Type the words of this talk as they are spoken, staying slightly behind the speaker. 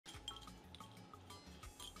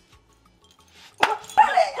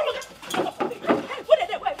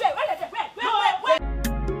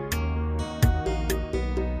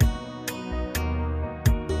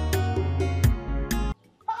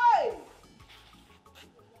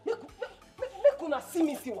see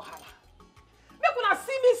me see wahala. Make una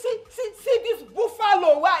see me see this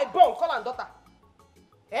buffalo where I born, call am daughter.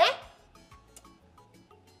 Eh?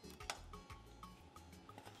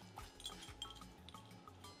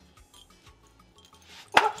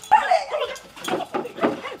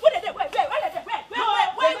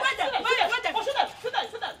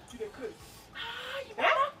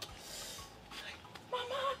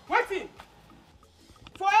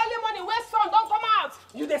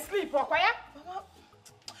 You dey sleep, or quiet?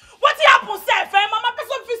 What happen, sef? Mama,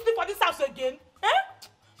 person fit sleep for this house again? Eh?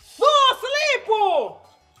 No, sleep! Oh.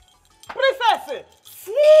 Princess,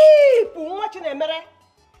 sleep! Watching a mirror.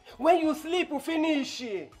 When you sleep, you finish.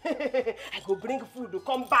 I go bring food to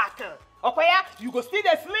come back. Okay, you go still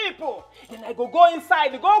dey sleep. Then I go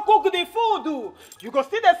inside, go cook the food. You go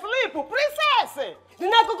still dey sleep, princess.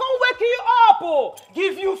 Then I go wake you up,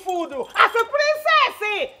 give you food. As a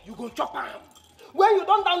princess, you go chop am. When you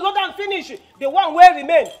don't download and finish, the one will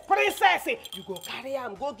remain. Princess, you go carry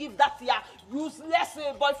him, go give that your useless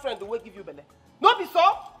boyfriend who will give you belly. No be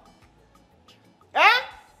so? Eh?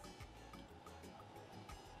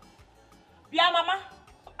 Yeah, mama.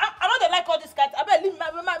 I know they like all this kind. I bet leave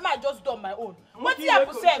my just done my own. What do you have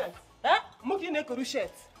to say? Eh?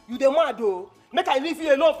 You the mad though. Make I leave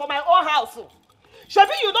you alone for my own house.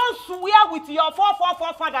 Shabi, you don't swear with your 4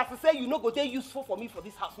 fathers to say you no go dey useful for me for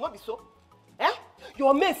this house. No be so? Eh?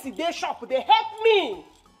 Your messy they shop, they help me.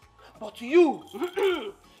 But you,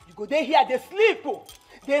 you go there here, they sleep.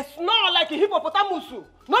 They snore like a hippopotamus.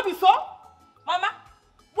 No be so? Mama,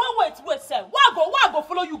 wait, sir. Why go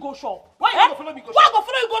follow you go shop? Why you go follow me go shop? Why go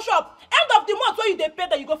follow you go shop? End of the month when you dey pay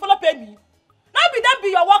that you go follow pay me. Now be them be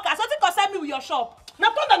your worker. Something concern me with your shop.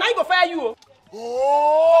 Now thunder now you go fire you.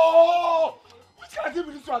 Oh! Which can give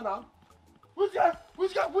me this one now? Which can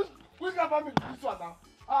family this one now?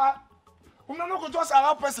 I'm not going to just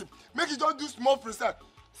allow person. Make it just do small freestyle.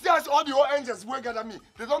 See as all the old angels will gather me.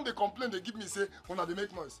 They don't they complain, they give me say, when they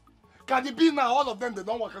make noise. Can it be now all of them they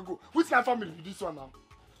don't want to go? Which kind of family be this one now?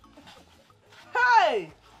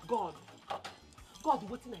 Hey! God, what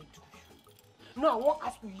did I do you? No, I won't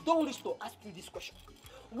ask you. You don't wish to ask you this question.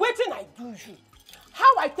 What did I do you?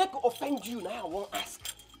 How I take offend you now I won't ask.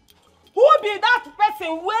 Who be that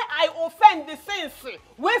person where I offend the sins?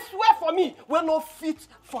 Where swear for me, where no fit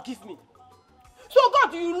forgive me? So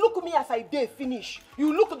God, you look me as I dare finish.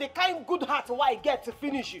 You look the kind good heart why I get to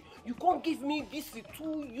finish. You can't give me this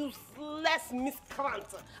two useless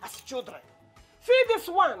miscreants as children. See this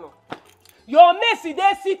one. Your messy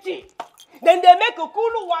they city. Then they make a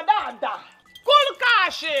cool wadada. Cool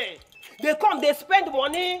cash. They come, they spend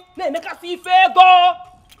money. They make us see fair go.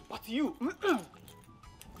 But you,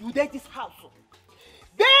 you did this house.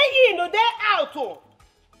 Day in or day out.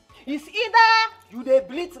 It's either you they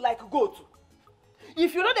bleed like goat.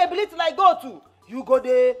 If you know they bleed like goat, you go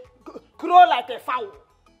they crow like a fowl.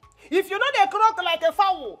 If you know they croak like a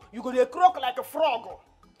fowl, you go they croak like a frog.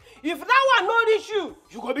 If that one no reach you,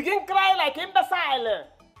 you go begin crying like imbecile.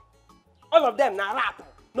 All of them na rap.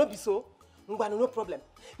 No be so? No problem.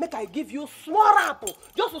 Make I give you small rap.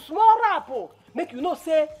 Just a small rap. Make you know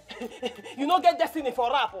say you no get destiny for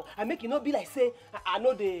rap. And make you not be like say I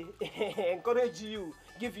know they encourage you.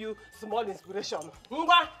 Give you small inspiration.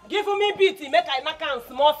 Ngwa, give me beat, make I knock on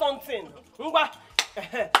small something. Ngwa,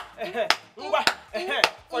 ngwa,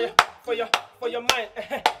 for your mind,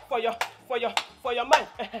 for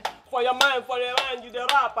your mind, you the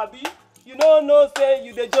rap, abi. You no say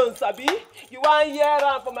you the Jones, abi. You want hear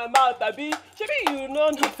around for my mouth, abi. Shebi you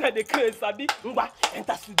no say the craze, abi. Ngwa,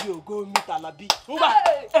 enter studio, go meet Alabi. Ngwa,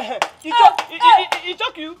 he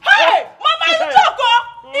choke you. Hey, mama, he choke,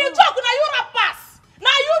 oh. He choke, now you rap pass. Now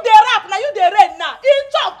you the rap, now you the red now. He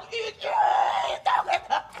talk.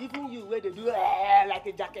 Even you where they do like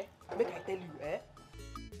a jacket. Make I tell you, eh?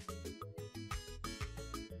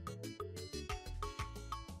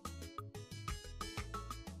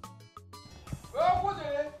 Oh, what's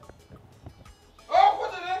it? Oh,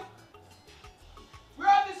 what's it?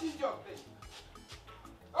 Where this is your place?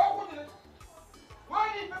 Oh, what's it? Where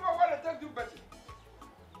the people want to take you better?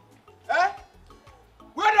 Eh?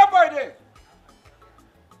 Where the boy there?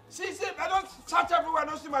 See, I don't search everywhere, I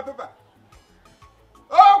don't see my paper.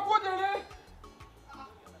 Oh, what is it?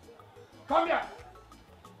 Come here.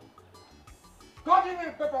 Come give me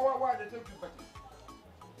the paper where they take you better.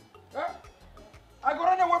 Eh? I go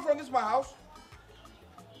run away from this my house.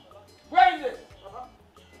 Where is it?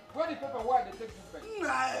 Where the paper where they take you better?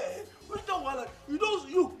 Nah,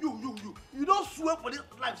 you don't swear for this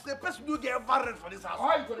life. Say person you get violent for this house.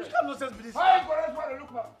 How you gonna? Which kind of nonsense be this? How you gonna try to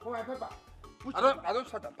look for my paper? I don't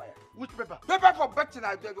start that fire. Which paper? Paper for betting,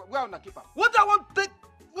 where on the keeper? What I want to take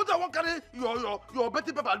What I want carry your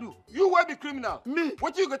betting paper do? You will be criminal. Me?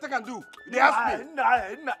 What you go take and do? They ask me.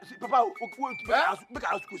 Nah. See, Papa, wait, make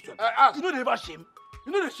I ask question. Ask. You know they have shame.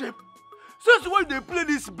 You know the shame. Since when they play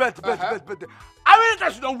this bet, how many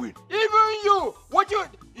times you don't win? Even you,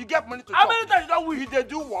 you get money to How chop. many times you don't win? If they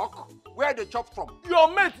do work, where they chop from? Your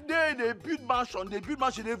mates they build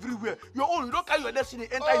mansion everywhere. Your own, you don't carry your destiny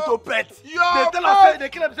enter into bet. They tell us, they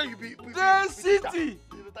kill them, say you be. They city,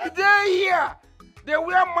 they here. They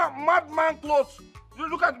wear madman clothes. You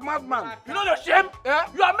look at madman. You know the shame? Yeah?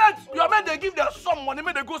 Your men, they give their some money,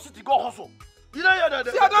 make they go city, go hustle. You know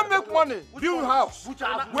See, I don't make money. Build house.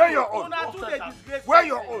 Where your own? Where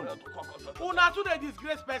your own? Una too they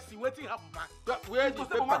disgrace person. Wetin happen back? Where the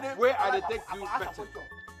paper? Where are they take do betting?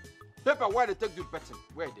 Paper where they take do betting?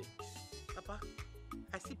 Where they? Papa,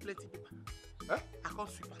 I see plenty paper. Huh? I can't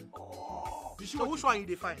sweep am. You see which one you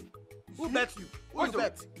dey find? Who bet you? Who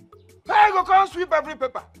bet? Hey, you can't sweep every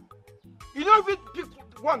paper. You know if you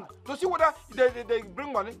pick one to see whether they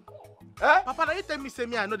bring money. Eh? Papa, now you tell me say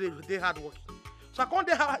me I know they hard work. So I can't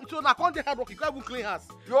dey hard work. You can't even clean house.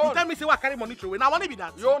 You tell me say what I carry money through away. Now I want to be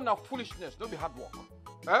that. Your own foolishness. Don't be hard work.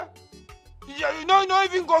 Eh? You know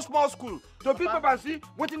even go small school. To pick paper and see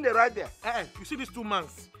what's in the right there. You see these 2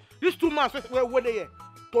 months. These 2 months where they here.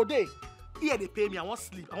 Today, here they pay me. I want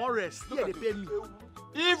sleep. I want rest. Here they pay me.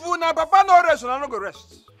 If una papa no rest, una no go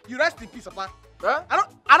rest. You rest in peace, Papa. Eh?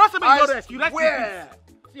 I don't say me no rest. You rest in peace.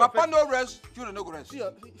 Papa no rest, you no go rest.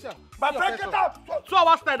 My friend, get out. 2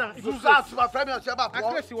 hours time now. If you start, my friend, I say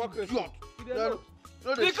work.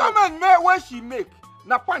 The comment where she make,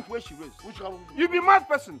 na point where she raise. You be mad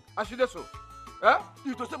person, and she does so. Eh?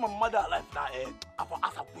 You to say my mother alive now, I for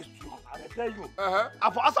ask a question. I tell you. I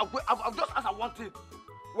for ask a question. I just ask one thing.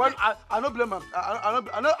 Well, I don't blame her.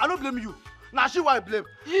 I don't blame you. Now she why blame.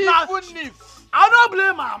 Even if I don't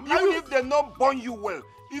blame her. Even if they not born you well,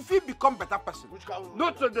 if you become better person,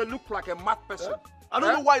 not so they look like a mad person. I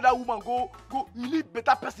don't know why that woman go. You need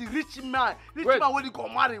better person, rich man when you go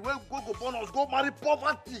marry, when go born us, go marry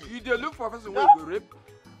poverty. You they look for a person where you go rape.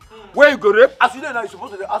 Where you go rape? As you know, you're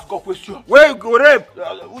supposed to ask God question. Where you go rape?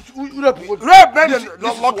 Rape, man. This is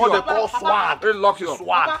what they call swag. They lock you up.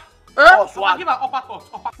 Swag. Swag. Give her uppercut.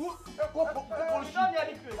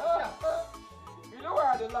 You know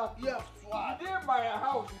where they laugh? Yeah, swag. You dey my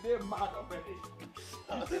house, you dey mad already.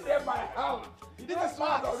 You sit there my house. This is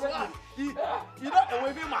swag already. You don't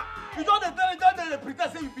away me man. You don't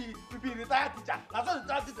pretend say you be retired teacher. That's what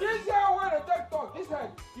retired teacher. This here where they take talk. This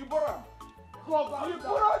hand, you borrow. You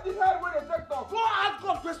borrow this hand where they take talk. Go ask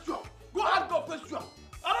God question. Go ask God question.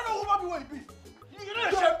 I don't know who might be what it be. You know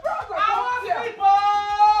the shape.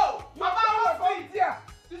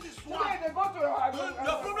 This is swag. They go to your house.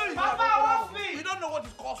 Your problem is you don't know what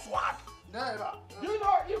is called swag. Never. You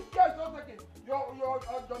know if guys don't take it, your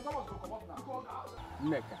Thomas will come up now.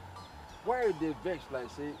 Mecca, why they vex like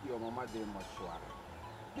say your mama dey much swag?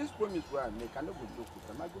 This promise where I make, I no go joke with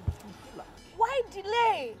them. I go do full. Why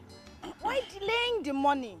delay? Why delaying the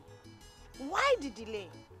money? Why the delay?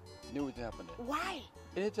 You know what happened there? Why?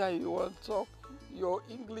 Anytime you want to talk, your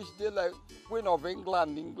English they like Queen of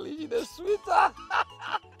England English. It's sweeter.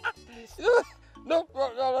 No,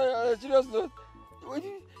 serious note.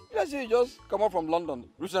 You just come out from London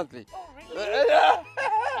recently. Oh, really?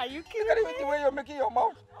 Are you kidding Look at me? the way you're making your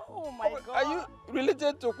mouth. Oh my God. Are you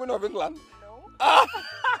related to Queen of England? No.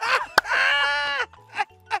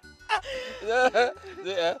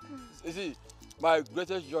 Yeah. You see, my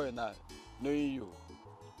greatest joy now, knowing you,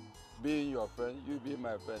 being your friend, you being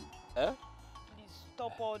my friend. Eh? Please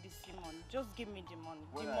stop all this money. Just give me the money.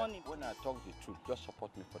 When I talk the truth, just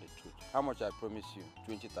support me for the truth. How much I promise you?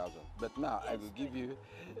 20,000. But now I will give you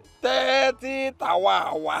 30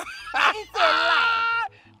 tawawa. It's a lie.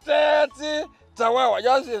 30 tawawa.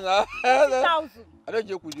 Just see now. 30,000. I don't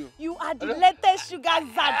joke with you. You are the latest sugar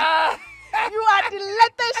daddy. You are the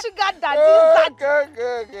latest sugar daddy. Okay.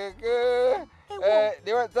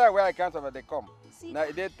 They were there where I count over, they come. See? Now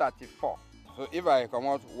it is 34. So if I come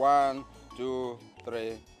out 1, 2,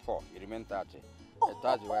 3, 4, it remains 30.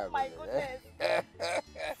 Oh my goodness.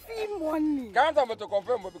 See money. Count over to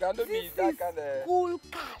confirm, but because This be that is kind of. cool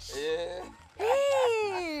cash. Yeah.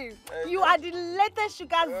 Hey, you are the latest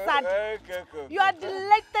sugar daddy. Okay. You are the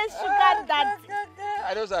latest sugar daddy.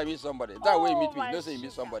 I know say I meet somebody. That way you meet me. my You know say you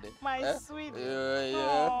meet sugar. somebody. My sweet.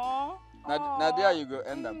 Yeah. Aww. Now there you go,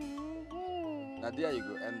 end up. Mm. Now there you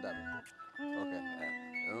go, end up. Okay.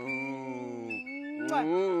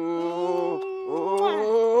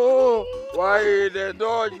 Why they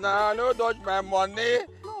dodge now? No dodge my money.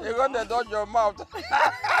 You got to dodge your mouth.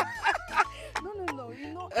 No. You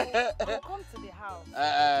know, I'll come to the house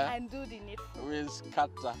and do the needful. will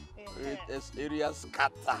scatter. With area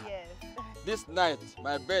scatter. Yes. This night,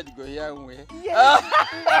 my bed go here way. Yes.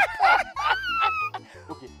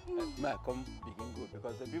 Okay, may I come begin go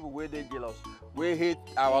because the people where they jealous, we hate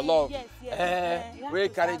our love. Yes. We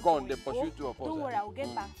carry gun, they pursue two of us. Don't worry, I will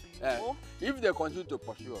get back to you. If they continue to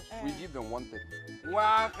pursue us, we give them one thing.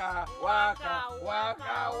 Waka, waka,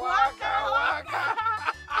 waka, waka, waka.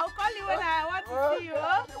 I'll call you when I want to see you.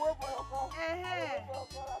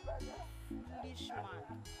 Foolish man.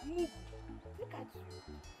 Move. Look at you.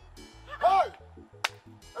 Hey!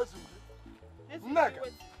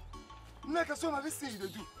 Nigga, so now this thing you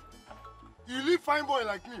do. You leave fine boy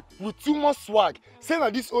like me with too much swag. Say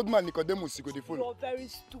that this old man Nicodemus you go dey follow. You're very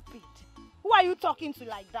stupid. Who are you talking to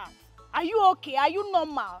like that? Are you okay? Are you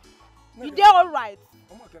normal? You there all right?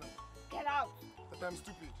 Get out. That I'm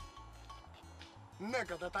stupid.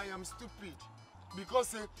 Nigga, that I am stupid.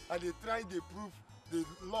 Because I dey try to prove the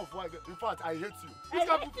love why. In fact, I hate you.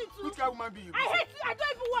 Which kind of woman be you? I hate you. I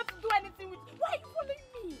don't even want to do anything with you. Why are you following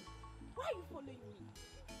me? Why are you following me?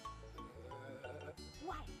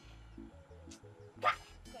 Why? Get out.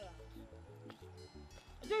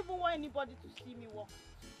 I don't even want anybody to see me walk.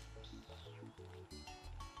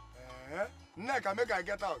 Nigga, make I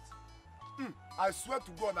get out. I swear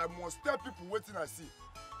to God, I must tell people waiting I see.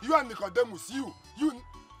 You and Nicodemus, you. Don't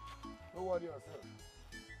worry yourself.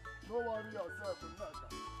 Don't worry yourself, Nigga.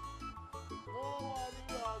 Don't worry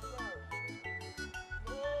yourself.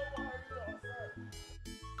 Don't worry yourself.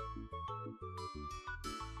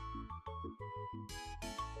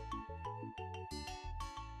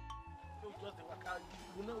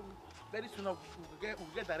 You know, very soon we'll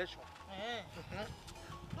get direction.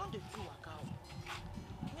 Don't they do a cow?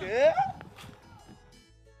 Yeah.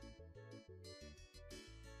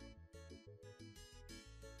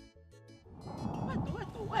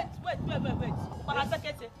 Wait.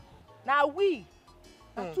 Now we,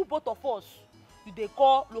 two both of us, they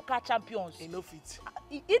call local champions. Enough it.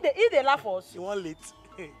 If they laugh us. You want late?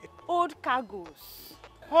 Old cargoes.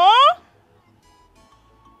 Huh?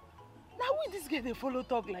 Now we this girl they follow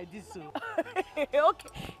talk like this so. Okay,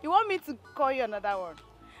 you want me to call you another one?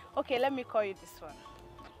 Okay, let me call you this one.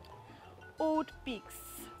 Old pigs.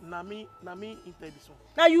 Nami, into this one.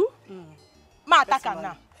 Now you? Ma attack her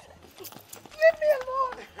now. Leave me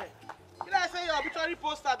alone. Did I say your obituary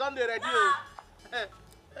poster done the ready? Hey,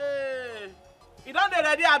 you done the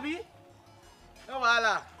ready, Abi? No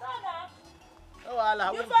wahala. No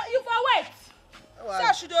wahala. You for wait. No Say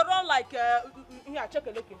I should run like here, check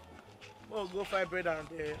a look. Oh, go find bread and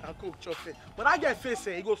cook chop face. But I get face,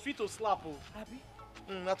 he go fit to slap. Abi?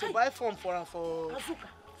 Now to buy form for Azuka.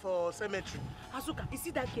 For cemetery. Azuka, you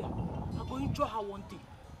see that girl? I'm going to draw her one thing.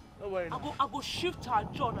 Don't worry. I go shift her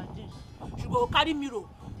jaw like this. She go carry mirror.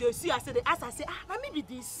 They see, I say, they ask, I say, let me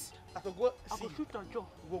be this. I go go shift her jaw.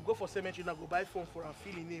 Go for cemetery now, go buy form for her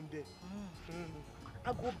feeling name there.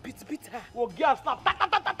 I go beat her. Go girl slap. Ta, ta,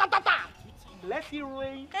 ta, ta, ta, ta, ta. Let it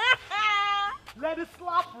rain. Let it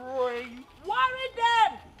slap rain. Worry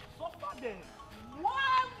them. Suffer them.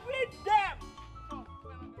 Worry them.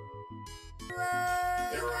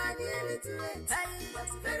 You are nearly to it, but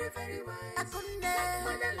very, very wise. I couldn't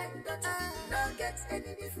motherland daughter, don't get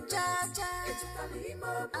any different. It's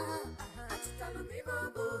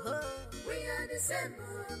we are the same,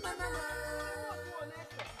 mama.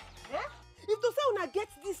 If to say una get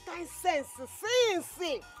this kind sense,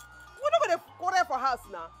 see. We not gonna quarrel for house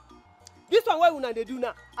now. This one why una dey do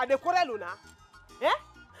now? Are they quarrel una?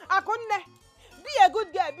 Akonne, be a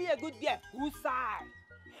good girl. Whose side?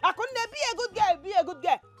 Akonne, be a good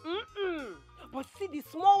girl. But see the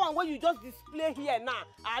small one where you just display here now,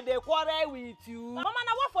 are they quarrel with you? Mama,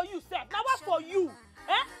 now what for you, sir? Now what for you?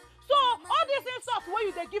 So all these insults where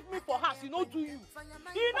you they give me for house, you know do you?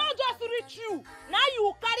 You know just reach you. Now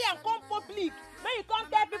you carry and come public. When you come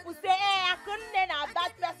tell people say, I couldn't a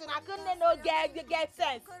bad person, I couldn't no get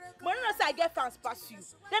sense. But you know say I get fans pass you.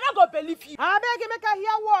 They not gonna believe you. I beg you make I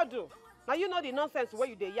hear word. Now you know the nonsense where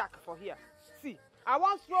you dey yak for here. See, I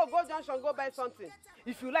want stroll, go junction, go buy something.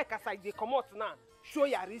 If you like as I dey come out now, show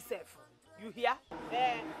your self. You hear?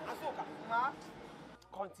 Asoka.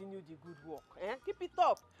 Continue the good work. Keep it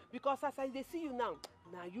up. Because as I dey see you now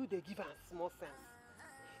you dey give am small sense.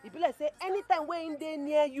 It be like say anytime wey in dey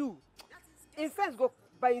near you, in sense go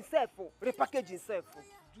by himself, repackage himself.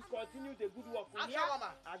 You continue the good work. I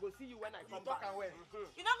go see you when I come back.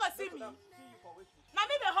 You not gonna see me? Now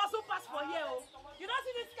me the hustle pass for here. You don't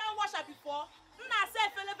see this kind washer before? I say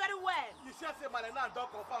feel very well. You sure say man now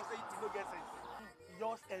don't confirm say you no get sense.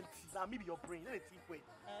 Yours empty. Now maybe your brain. Let it think way.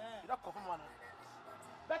 You don't confirm one.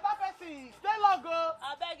 Better person. Stay long, go.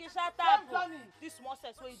 I beg you, shut Same up. Johnny. This small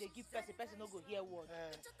sex wey you dey give person no go hear word.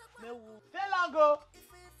 Mewu. Stay long, go.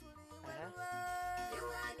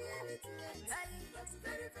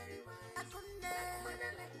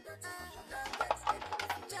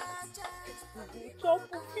 Chop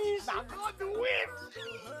fish. Now God do it.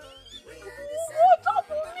 Chop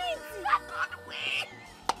meat. Na God win.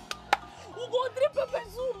 We go drink pepper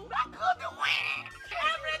soup. Na God win.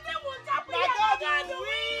 Everything will chop Na God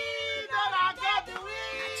win. Na God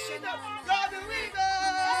win. God win.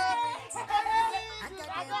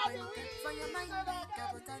 I got it for your mind,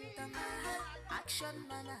 action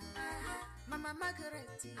mana, Mama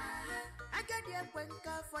Margaret. I got the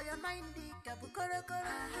appointment for your mind, Kabukoro.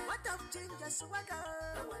 What of ginger swagger?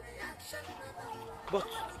 But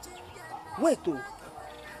wait, oh,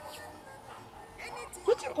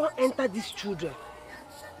 wetin come enter these children?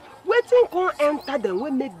 Wetin come enter them?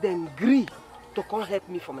 We make them gree to come help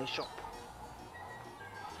me for my shop.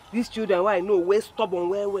 These children, why I know, we stubborn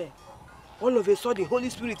where. All of a sudden, Holy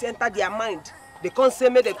Spirit enter their mind. They can't say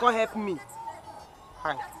me, they can't help me.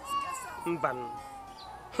 Hi. Mban.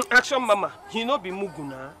 Action mama, you know be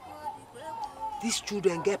muguna. These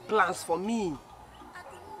children get plans for me.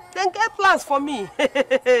 They get plans for me.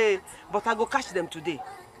 But I go catch them today.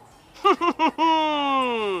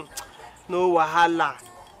 No wahala.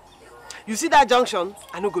 You see that junction?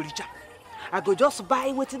 I no go reach am. I go just buy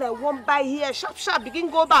wetin I wan buy here. Sharp, begin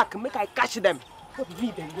go back. Make I catch them.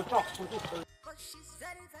 Me then go talk.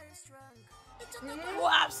 We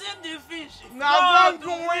have seen the fish. Now God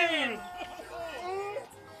win.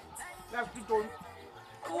 Let's keep going.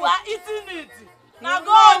 We are eating it. Now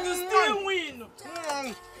God will still win.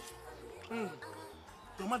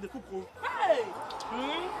 Your man, they cook. Hey.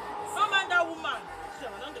 No man that woman. See, I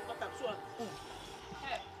don't cut up so.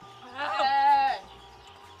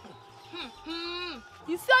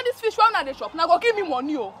 You see all this fish one at the shop? Now go give me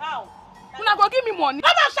money, oh. How? Now go give me money.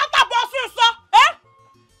 Mama, shut up, boss, sir. Eh?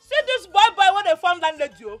 See this boy when they found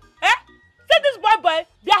landlady, oh. Eh? See this boy.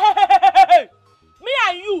 Hey. Me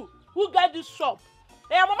and you, who get this shop?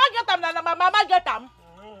 Hey, mama get them, na mama get them.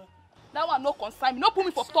 That one no concern me. No put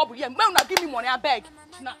me for trouble here. When una give me money, I beg.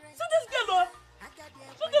 Nah. See this girl, oh.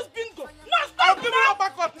 See this bingo. No, stop. I'll give you your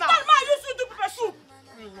back up now. Stop, man. You should do pepper soup.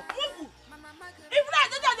 Mugu. If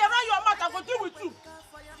not, they run your mouth, I go deal with you.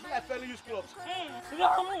 I fell use clubs.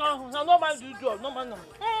 No man do job. No man.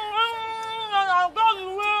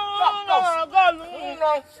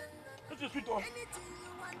 Stop. This is sweet, oh.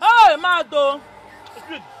 Hey, Mado. It's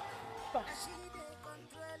sweet.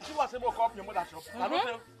 See what's able to come your mother shop. I don't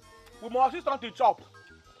say we must assist to chop.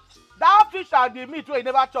 That fish and the meat where you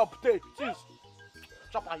never chop, take. Since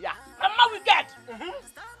chop and yeah. Mama, we get.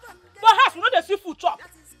 For house, we know the seafood chop.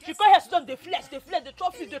 She call her son the flesh, they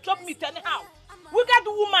chop fish, they chop meat anyhow. We get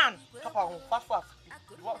the woman. Chop her home, fast.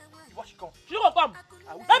 Before she come. She gonna come.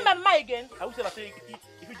 Hey, Mama again. I will say that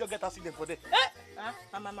if you just get accident for there. Eh?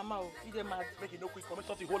 Mama, you dey mad. Make it no quick, commit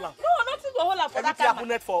something hold on. No, nothing go hold on for that Everything time.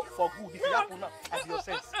 happen for good. If it happen now, as your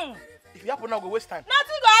sense. If it happen now, go waste time.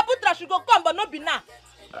 Nothing go happen till she go come, but no be now.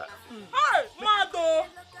 Hey, Mado.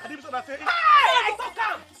 I didn't say that. Hey, I talk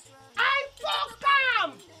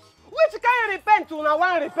am. Which kind repent una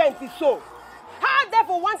wan repent is so? How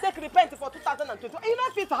therefore one take repent for 2020? You know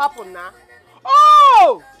fit happen now.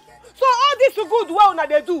 Oh! So all this good well una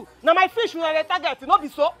dey do. Now my fish una dey target, no be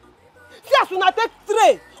so? See as una take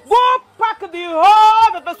tray, go pack the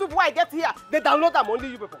whole pepper soup wey I get here. They download am only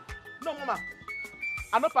you people. No, mama.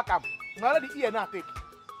 I no pack am. Na the ear now take.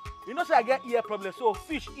 You know say I get ear problem, so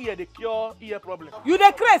fish ear dey cure ear problem. You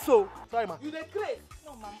dey craze so? Sorry, man. You dey craze?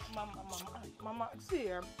 No, Mama, see,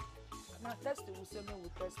 now test it, we say me we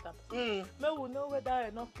test them. Me we know whether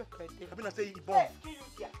enough pepper there. I mean, I say you born.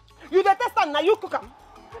 You dey test am, na you cook am.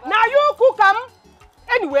 Na you cook am.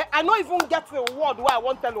 Anyway, I no even get the word wey I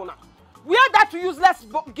wan tell una. Where that useless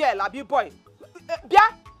girl abi boy? Bia,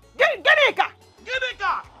 Ginika.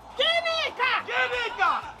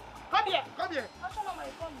 Come here.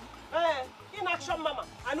 In action, mama.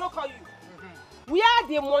 I no call you. Where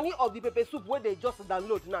the money of the pepper soup where they just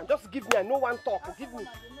download now? Just give me. I no one talk. Give me.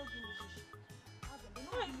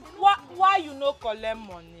 Why you no collect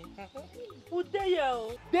money? Who dey here?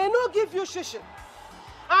 They no give you shishi.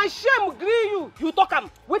 And shame gree you. You talk am.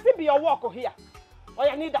 Wetin be your work here? Oh,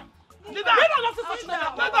 you need that. They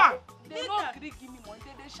no gree give me money.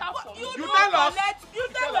 They shout for me. You tell us. You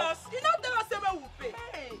tell us. You don't tell us say we will pay.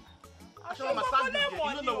 Hey. I show my son this girl.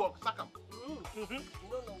 You don't know work. Sack am. You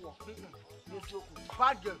don't know what.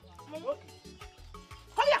 Bad girl. Okay.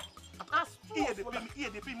 Come here. Ask Ear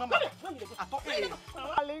they pay me, mama. I thought, hey.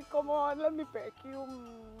 Darling, come on, let me peck you.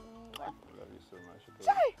 I love you so much. Okay?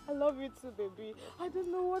 Chai, I love you too, baby. I don't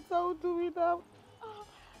know what I would do without. Oh,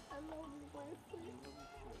 I love you, my sweet.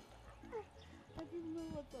 I don't know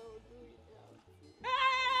what I would do without.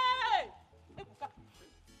 Hey!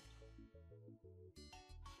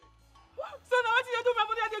 So now what did you do my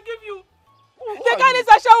money I dey give you? They can't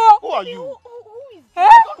even shower. Who are you? Who is I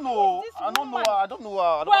don't know. I don't know her. I don't know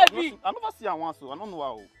her. I never see her once, so I don't know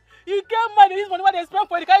her. You get money, this money what they spend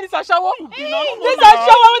for the kind of shower. This This a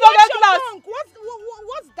shower with no class.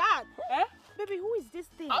 What's that? Eh? Baby, who is this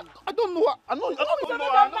thing? I don't know her. I don't know her. I don't know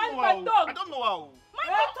her. I don't know her.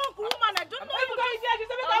 Mind my tongue, woman. I don't know Every you. guy is here, she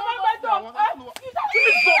said make I find my dog. Jesus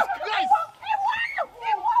Christ!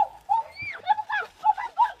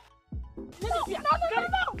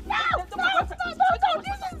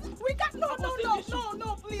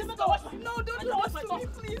 No, please, no, don't do this to me,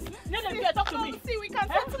 please. Talk to me. See, we can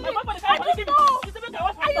Eh? settle My it. papa, I didn't know. She said make I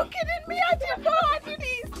wash my Are you dog. kidding me? I didn't know I did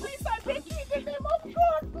this. Please, I beg you in the name of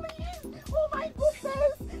God, please. Oh my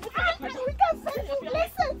goodness. We can settle.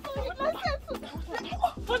 Let's settle.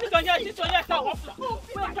 Put it on your sheet, on your towel.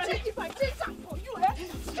 If I take that for you, eh?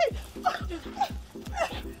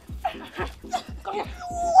 Come here.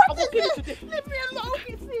 What is this? Leave me alone.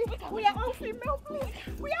 Okay, see, we are all female,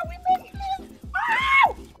 please. We are women, please.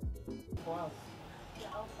 Ow! Wow.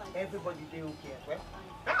 Everybody they okay, well?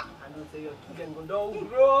 I know say your children go don't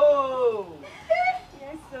grow.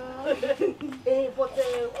 Yes, sir. Hey, but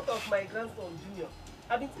what of my grandson Junior?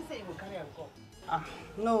 I been to say he will carry and come.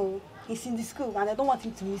 No, he's in the school and I don't want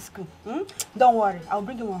him to miss school. Don't worry, I'll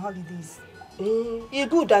bring him on holidays. It's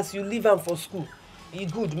good as you leave him for school.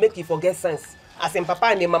 It's good, make he forget sense. As in papa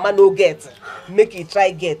and mama no get, make he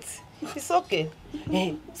try get. It's okay.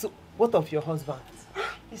 Hey, so what of your husband?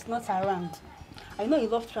 He's not around. I know you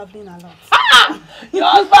love traveling a lot. Your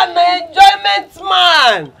husband an enjoyment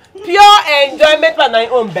man. Pure enjoyment man, I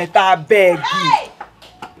own better beg you.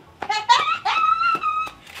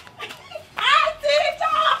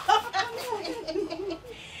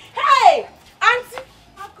 Hey,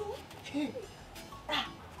 Auntie.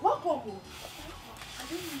 Welcome.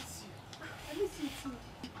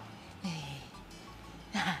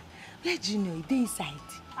 Where Junior? He dey inside.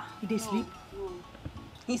 He dey sleep.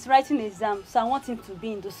 He's writing exam, so I want him to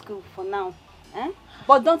be in the school for now.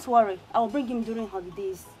 But don't worry, I will bring him during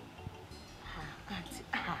holidays. Auntie,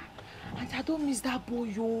 I don't miss that boy,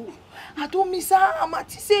 yo. I don't miss her.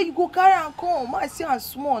 Auntie say you go carry and come. I see her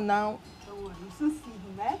small now. Don't worry, you soon see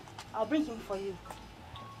him, eh? I'll bring him for you.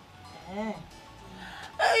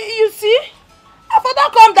 You see? I for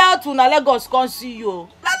don't come down to Lagos come see you.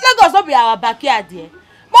 Lagos no be our backyard there.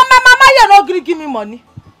 But my mama here no gree give me money.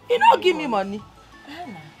 He no give me money.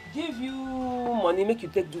 Give you money, make you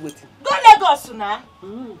take do wetin. Go Lagos now.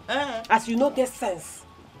 As you no get sense.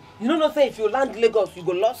 You know say if you land Lagos, you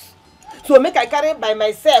go lost. So make I carry by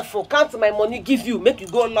myself or count my money, give you, make you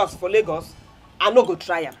go lost for Lagos. I no go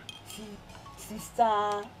try am.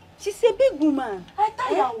 Sister, she's a big woman. I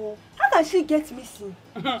tell you. How can she get missing?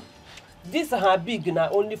 This her big na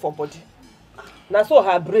only for body. Na so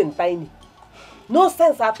her brain tiny. No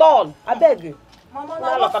sense at all. I beg you. Mama,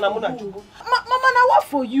 na what for you? Mama, na what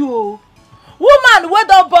for you? Woman wey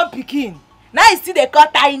don born pikin, now you still dey call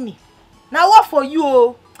tiny. Na what for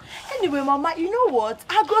you? Anyway, Mama, you know what?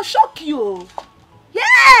 I go shock you.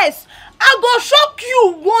 Yes, I go shock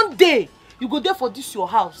you one day. You go there for this your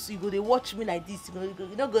house. You go dey watch me like this. You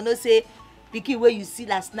no go know say pikin wey you see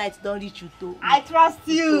last night don reach you too. I trust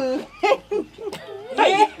you.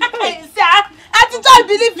 Auntie Joy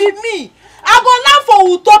believe in me. I go land for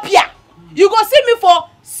Utopia. You go see me for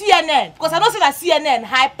CNN because I know say that CNN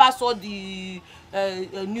high pass all the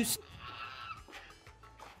news.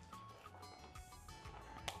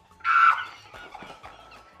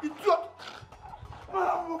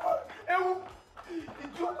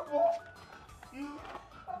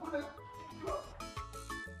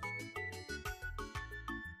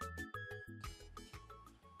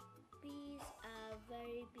 Bees are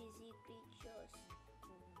very busy creatures.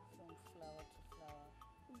 From flower to flower.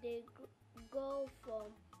 They go from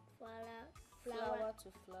flower To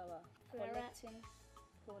flower. Collecting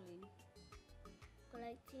pollen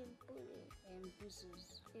collecting pollen and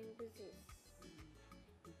buzzes. in bees.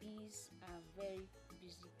 Bees are very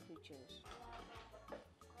busy creatures.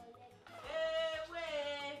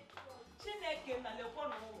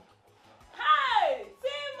 Hey,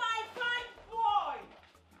 see my fine boy.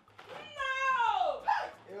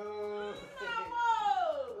 No.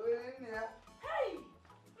 Hey,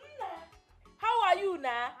 how are you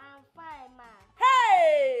now? I'm fine, ma.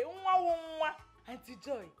 Hey, nwa. Auntie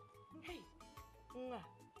Joy. Hey, nwa.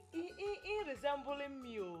 He resembling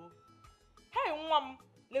me, oh. Hey, nwa.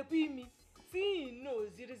 Look me. See, he knows.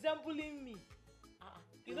 He resembling me.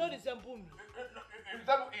 You don't resemble me. He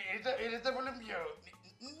resembling me.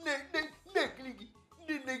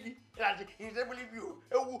 He resembling you.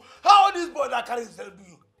 How this boy that carry resemble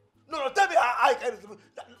you? No, tell me how I can resemble.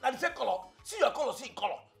 And the same color. See your color, see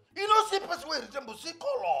color. You don't see person where resemble. See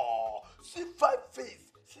color. See fine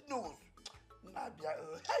face. See nose.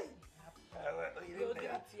 Hey.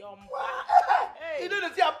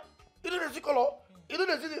 You don't see color. You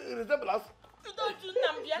don't see the resemblance. You don't do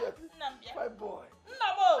Nambia. My boy.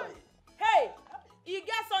 Namo. Hey, you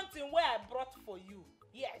get something where I brought for you.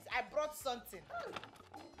 Yes, I brought something.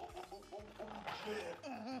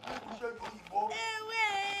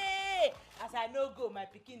 Hey, as I no go, my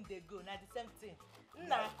pikin they go. Now the same thing.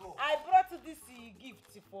 Nah, I brought this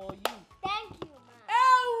gift for you. Thank you, ma.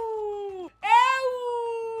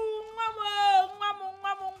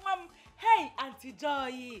 Hey, Auntie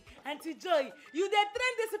Joy, you dey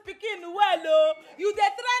train this pikin well, oh. You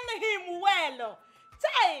dey train him well, oh.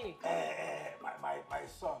 Chai.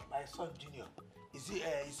 My son Junior. You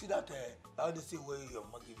see that how they say where your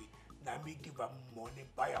mom give it. Now me give him money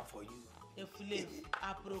buy her for you.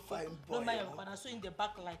 Fine boy. No mind your father, so in the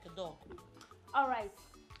back like a dog. All right,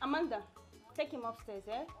 Amanda, take him upstairs,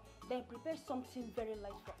 eh? Then prepare something very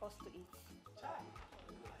light for us to eat.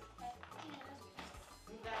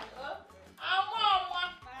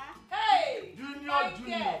 Hey!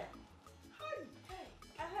 Junior.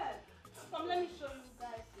 Come, let me show you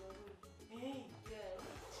guys your room. Hey. Yes.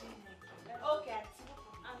 Okay.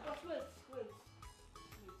 And but wait. You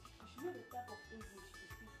should know the type of English to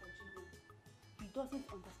speak for Junior. He doesn't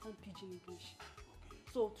understand pidgin English.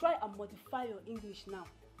 So try and modify your English now.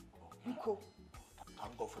 Nico.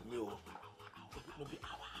 Thank God for me. No be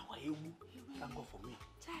our thank God for me.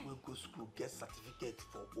 We go school, get certificate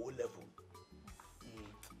for O level.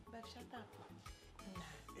 But shut up.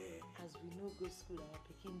 As we no go school, our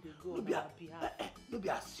pikin dey go on our behalf. No be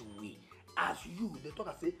as we. As you, they talk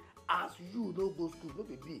and say, as you no go school, no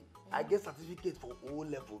be me. I get certificate for O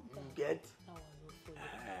level. You get?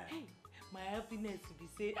 Hey, my happiness to be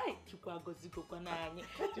say, hey, see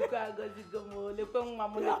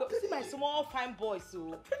my small fine boy,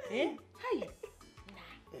 so. Hey,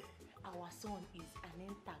 our son is an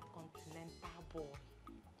intercontinental boy.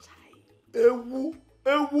 Ewu.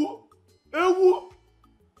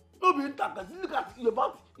 No be intercontinental. Look at your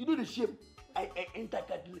mouth. You know the shame.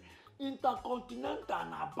 Intercontinental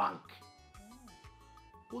na bank.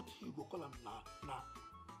 What you go call him now?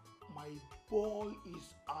 My boy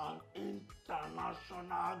is an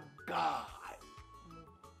international guy.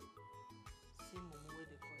 See mumu where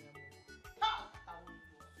they correct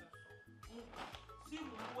me. See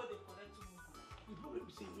mumu where they correct me. You probably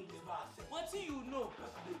say you never accept. What do you know?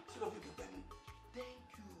 Thank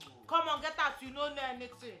you. Come on, get out. You don't know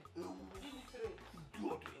anything.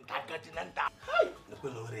 Do intercontinental.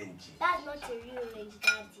 That's not a real orange,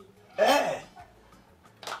 Daddy. Eh?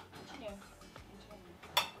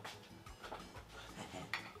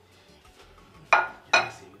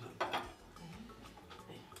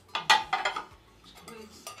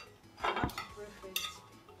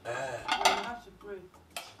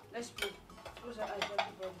 Let's pray. Close our eyes,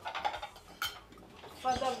 everybody.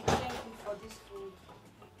 Father, we thank you for this food.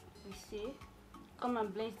 We say, come and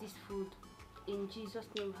bless this food. In Jesus'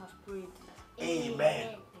 name we have prayed. Amen.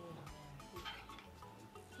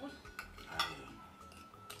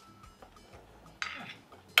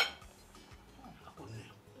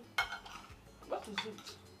 What is it?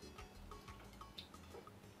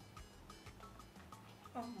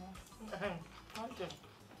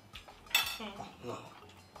 No.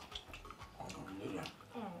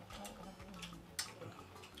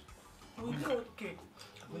 We do okay.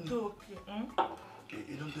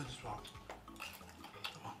 You don't get this one.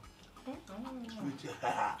 Sweet.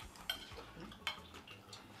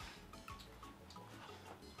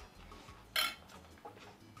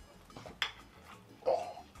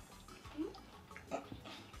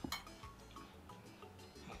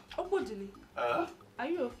 Are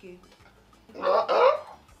you okay?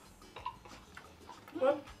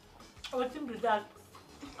 What's in that?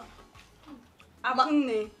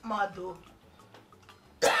 Akunne. Mado.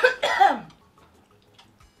 I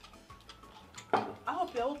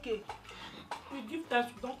hope you're okay. We give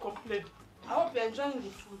thanks, we don't complain. I hope you're enjoying the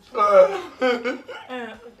food.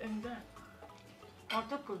 And then, I'll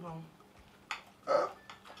take it on.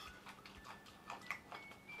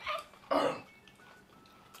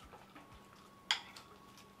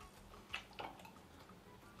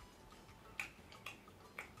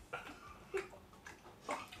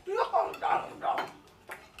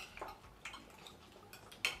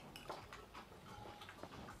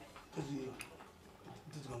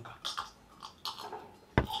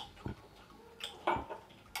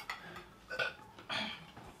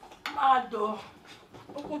 bad though.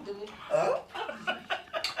 Uncle Dele.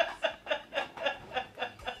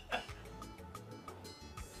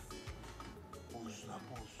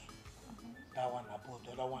 That one na pose,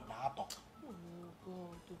 the other one na ato. Oh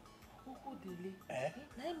God. Uncle Dele.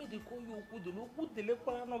 Now me they call you Uncle Dele. Uncle Dele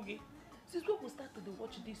Paranogi. Since when we start to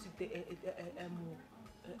watch this film.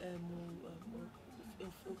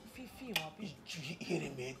 Hear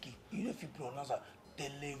me, you know if you pronounce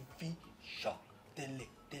television.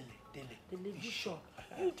 Television.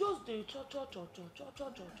 You just do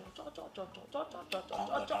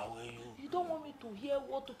You don't want me to hear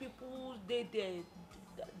what people they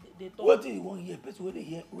talk. What do you want here? People when they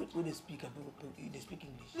hear when they speak and people they speak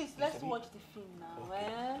English. Please, let's watch the film now.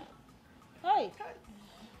 Okay. Hey.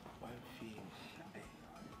 One film.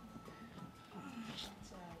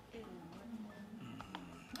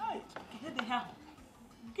 Hey. Get the hell.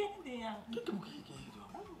 Get the hell.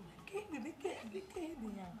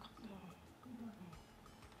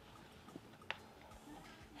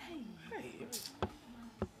 Hey.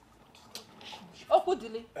 Uncle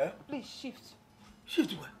Dele, please shift.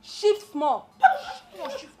 Shift where? Shift more.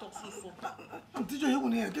 Shift also. I'm teaching you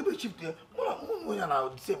when you give shift here.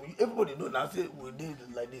 Everybody know now say we did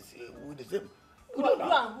like this. We the same. You and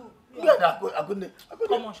who? Yeah, I couldn't.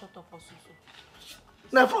 Come on, shut up, also.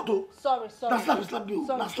 Now photo. Sorry. Now slap you.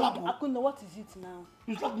 Sorry, Now slap you. I couldn't know what is it now.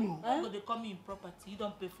 You slap me. They call me in property. You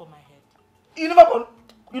don't pay for my head. You never born.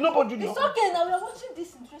 You know about Junior. It's okay now. We are watching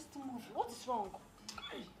this interesting movie. What is wrong?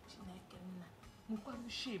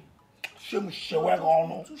 Shame. Shame.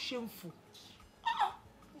 Too shameful.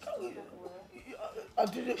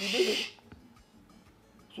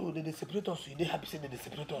 So they separate us. You they happy say they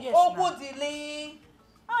separate us. Yes, Uncle Dele.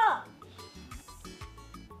 Ah.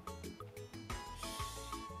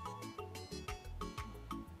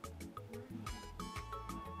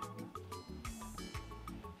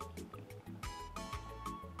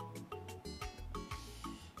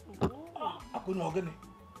 I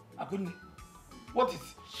couldn't. What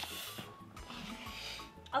is?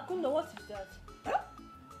 Akunda, what is that?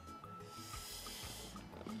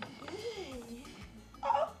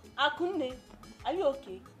 Akunne, are you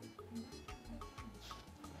okay?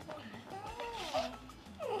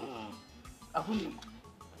 Akunne.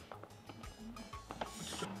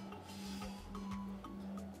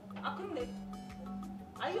 Akunne,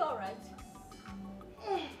 are you alright?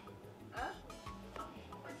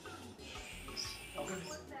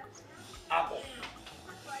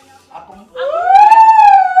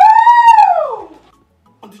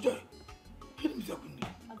 Auntie Joy, hit me, Akunne.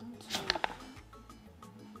 I don't know.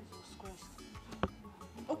 Jesus Christ.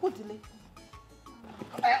 Uncle Dele.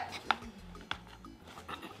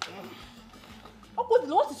 Uncle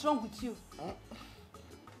Dele, what is wrong with you?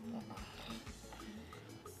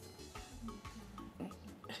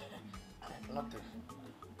 Nothing.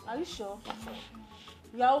 Are you sure?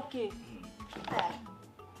 You are okay? Jesus Christ.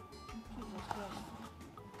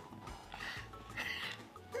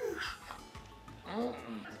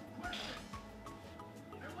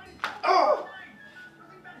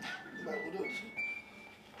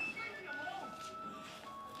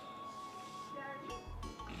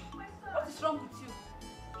 What is wrong with you?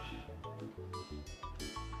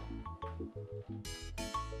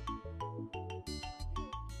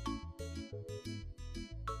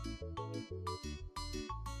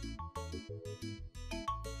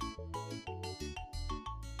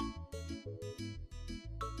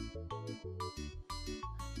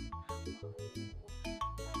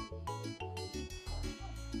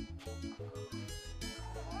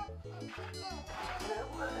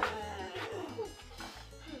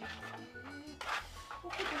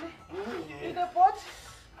 You the pot?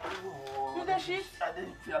 You the shit? I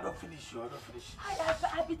don't finish. I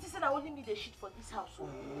be thinking I only need the shit for this house.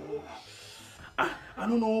 I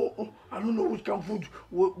don't know which kind of food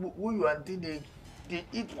who you and they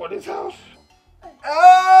eat for this house.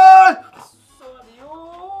 Sorry,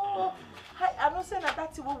 oh. I'm not saying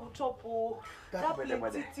that thing we will chop. That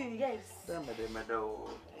plenty thing, yes. They punch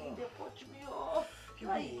me off.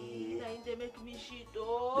 They make me shit,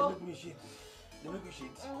 oh. They make you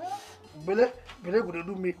shit. Bele could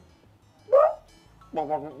do me. Once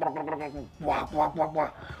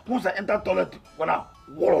I enter toilet,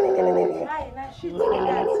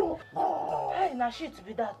 na shit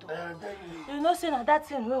be that. You know, saying that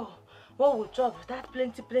thing, what we chop, that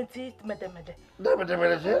plenty, mede.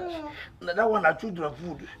 That one I children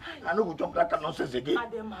food. I know we chop that nonsense again. Are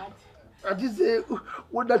they mad? I just say,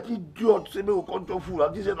 what that idiot say me will control food. I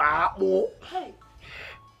just say, nah, oh. Hey.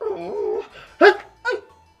 Hey.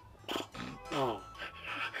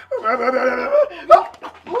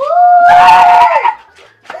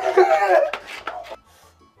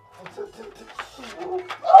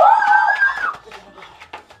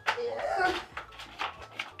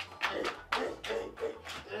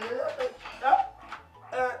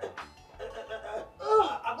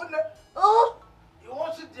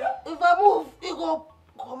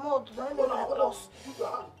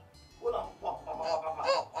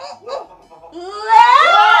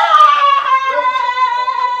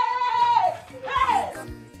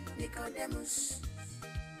 Nicodemus.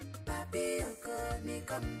 Papi Uncle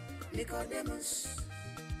Nicodemus.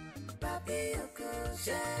 Papi Uncle,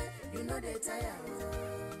 you know they tire.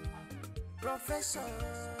 Professor,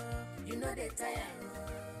 you know they tire.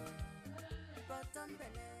 Bottom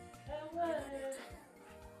belly, you know they tire.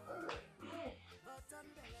 Bottom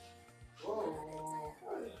belly,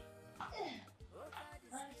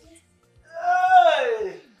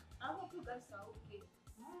 Hey! I hope you guys are okay.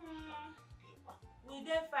 We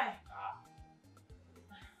did fine.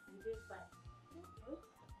 We did fine.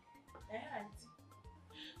 Auntie.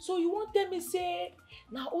 So you want tell me say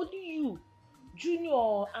now only you,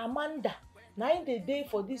 Junior, Amanda, now in the day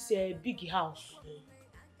for this big house?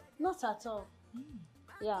 Not at all.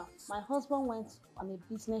 Yeah, my husband went on a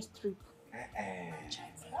business trip.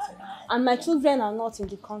 And my children are not in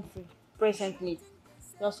the country presently.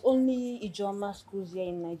 There's only Ijoma schools here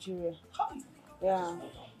in Nigeria. Yeah.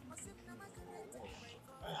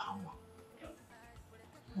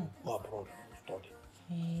 Go abroad to study.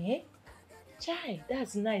 Eh? Chai,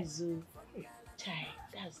 that's nice. Chai,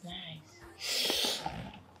 that's nice.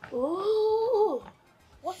 Oh,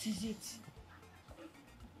 what is it?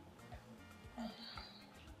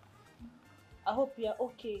 I hope you are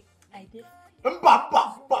okay. I did. We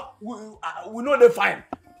know they're fine.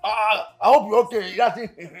 I hope you're okay. That's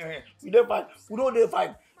it. We don't fine. We know they're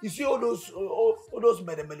fine. You see all those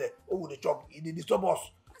mele with the chop, they disturb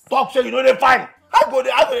us. Talk say you know they're fine. I go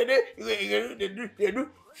there, they do.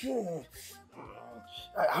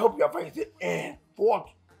 I hope you're fine. You say, for what?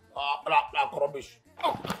 Like rubbish. I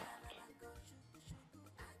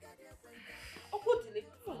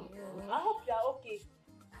hope you are okay.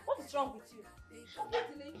 What is wrong with you? What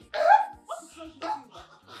is wrong with you?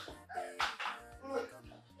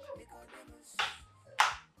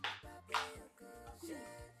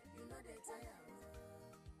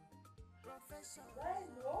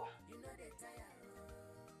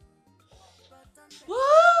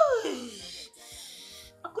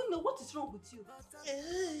 Akunda, what is wrong with you?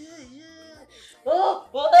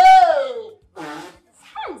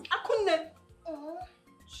 Akunda!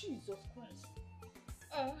 Jesus Christ.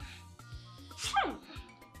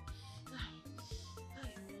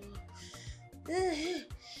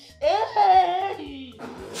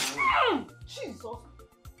 Jesus.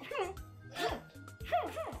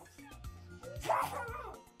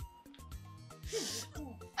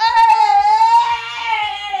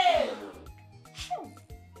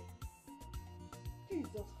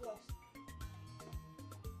 Jesus Christ.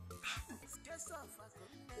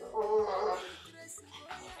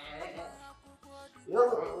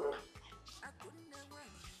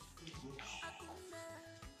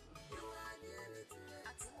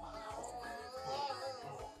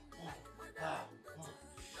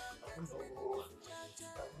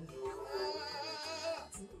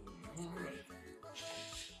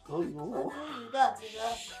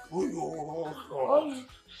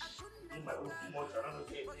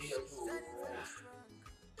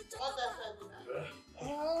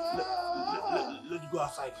 Let's go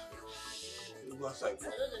outside. Let's go outside.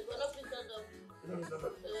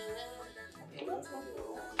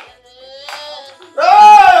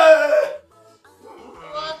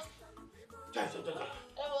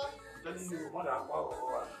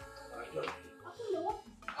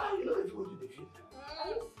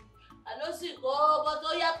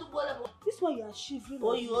 This one you are shivering.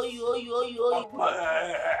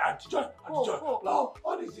 Now,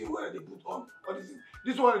 all these things where they put on,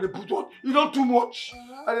 this one they put on, you know too much.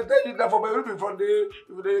 And they tell you that for my room before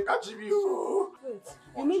they catch me. Wait,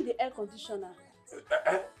 you mean the air conditioner?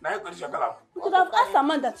 Now air conditioner. You could have asked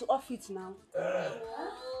Amanda to off it now.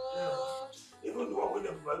 Even the one when they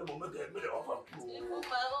put my room, make they offer too.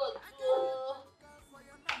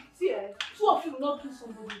 See, two of you will not do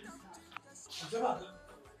something like this.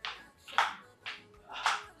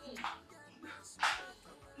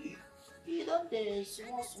 You don't the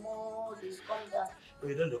small, they come down.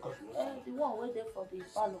 You don't the coffee? The one wait there for the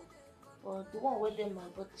parlor. But the one wait there my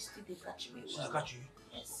body still they catch me. Still catch you?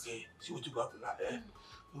 Yes. Okay, see what you got now.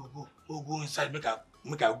 We'll go inside, make I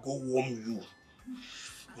go warm you.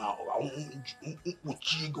 Now, I want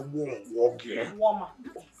go warm again. Warmer.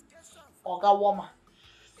 Oga warmer.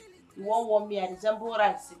 You won't warm me, I resemble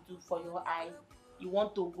rice do for your eye. You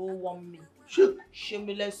want to go warm me.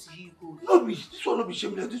 Shameless you go. No be, this one no be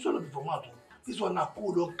shameless, this one no be for mouth. This one na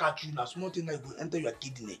cold don't catch you, na small thing that go enter your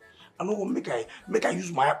kidney. I no go make I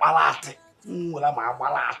use my palate. My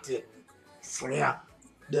palate.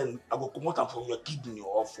 Then I go come out from your kidney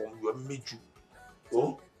or from your meju.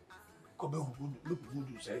 Oh? Come look good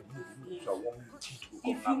inside. If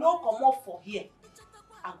you no come up for here,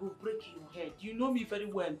 I go break your head. You know me very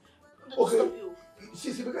well. Okay.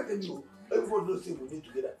 See, because tell you, everybody knows say we need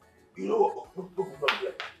together. You know what? Look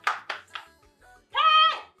here.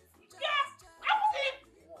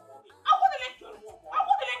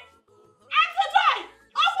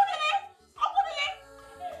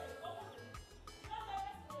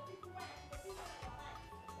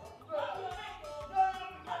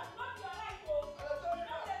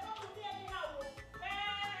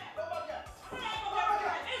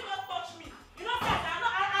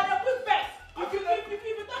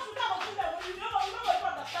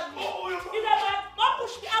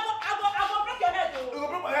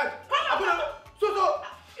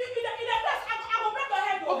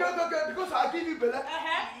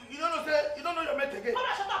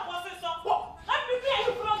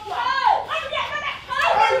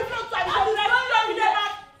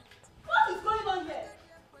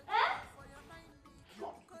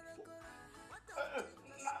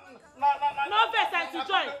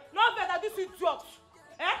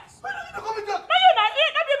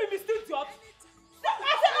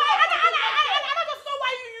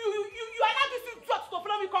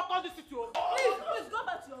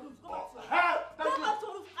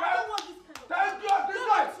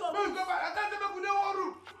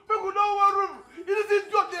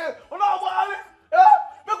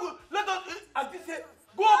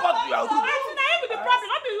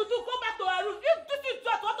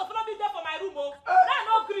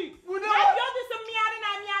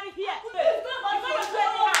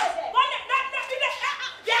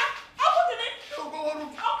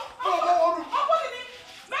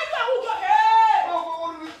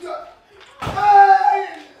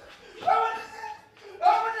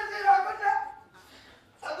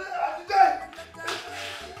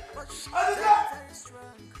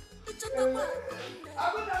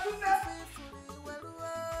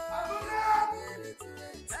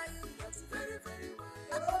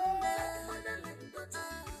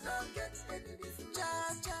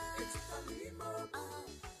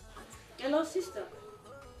 Hello, sister.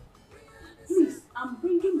 Please, I'm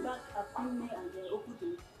bringing back Akune and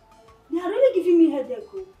Okudu. They are really giving me headache.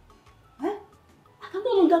 Eh? I can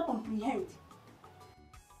no longer comprehend.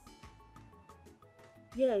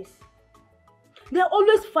 Yes. They are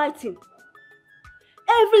always fighting.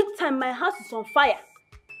 Every time my house is on fire.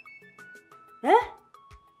 Eh?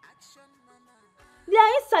 They are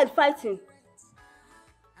inside fighting.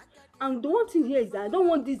 And the one thing here is that I don't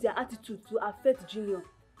want their attitude to affect Junior.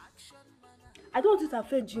 I don't want it to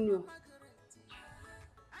affect Junior.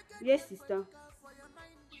 Yes, sister.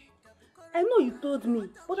 I know you told me,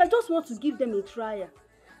 but I just want to give them a trial.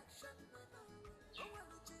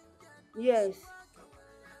 Yes.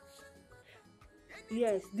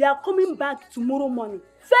 Yes, they are coming back tomorrow morning.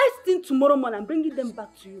 First thing tomorrow morning, I'm bringing them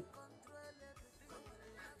back to you.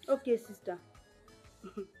 Okay, sister.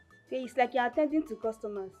 Okay, it's like you're attending to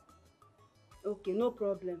customers. Okay, no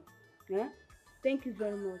problem. Yeah? Thank you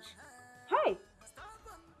very much. Hi.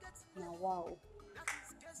 Now, wow.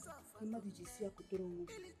 Hi.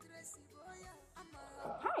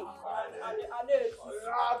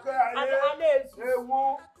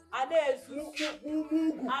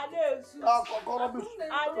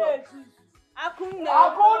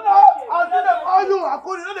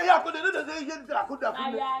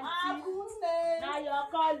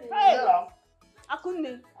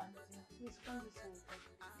 Akunne. Please come this way.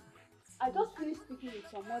 I just finished speaking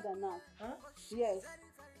with your mother now. Huh? Yes.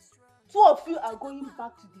 2 of you are going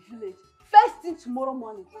back to the village. First thing tomorrow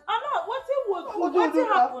morning. Anna, what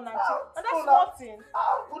happened? That's nothing.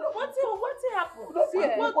 What happened?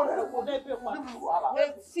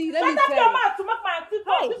 See, let me tell you. Your mouth to make my auntie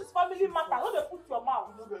talk. This is family matter. Don't put your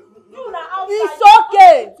mouth. You now outside. It's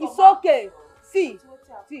okay. It's okay. See,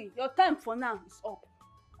 your time for now is up.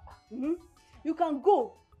 You can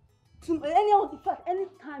go. To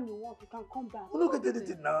anytime you want, you can come back. We don't get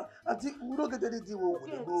anything now. We don't get anything when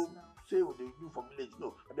they go say what they do for village.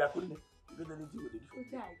 No, I couldn't get anything with the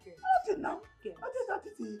nothing now. I think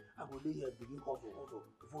I go lay here begin hustle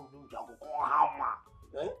before we do go hammer.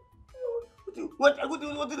 Eh? What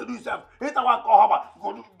did they do yourself? Ain't that why call hammer?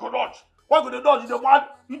 Go dodge. Why go they dodge? You mad?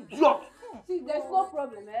 Idiot. See, there's no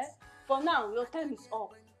problem, eh? For now, your time is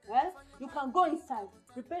up. Eh? You can go inside,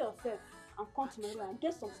 prepare yourself. And come to my room and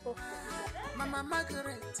get some stuff for you. Mama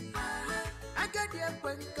Margaret, I got the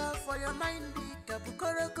cuenca for your mind.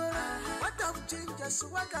 What of ginger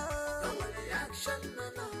swagger? Action,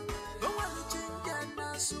 no one ginger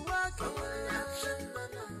na swagger.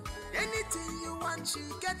 Anything you want, she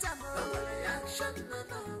get a action.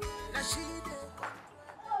 Now she did.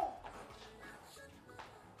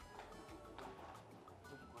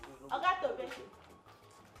 I got the baby.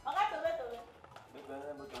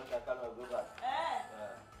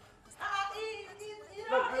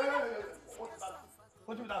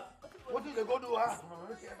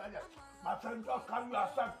 My friend, just carry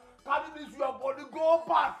yourself. Carry this your body, go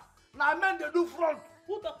back. Now men they do front.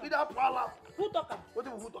 Who talk am? In that palace. Who talk am? What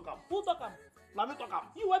do who talk am? Who talk am? Now me talk am.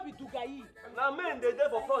 You will be Dugai. Now men they there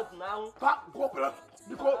for front now. Go plus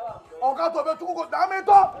because Oga Tobe to go. Now me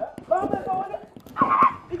talk. Now me talk.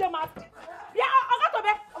 Is the mask? Yeah, Oga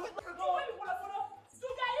Tobe.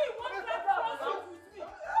 Dugai, what is that?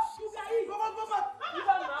 Dugai. Go back.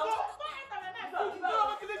 Even now.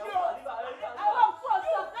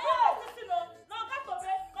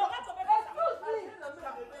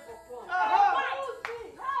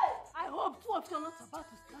 I hope two of you are not about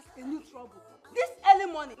to start a new trouble. This early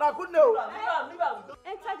morning. Now good now.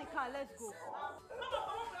 Enter the car, let's go.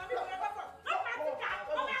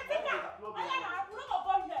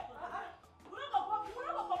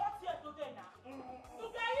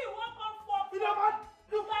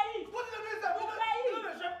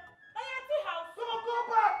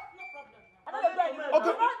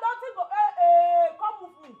 Okay. Come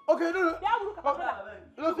with me. Okay, no.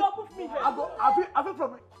 You go with me. I feel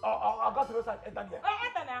from I got to the side. Enter there.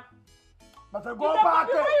 Enter now. My friend, go back.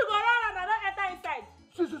 Before you go round and don't enter inside.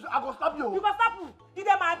 See, I go stop you. You go stop who? You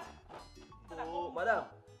dey mad? Oh, madam.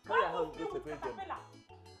 Carry your hand go separate them.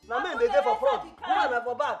 Now men they there for front. You are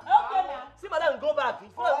for back. Okay now. See madam go back.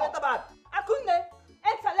 If you enter back. Akunle,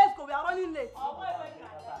 enter, let's go. We are running late.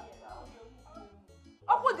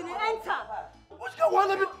 Open the enter. Which guy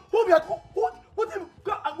want to be? Who be at? What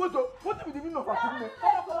the meaning of Akunle?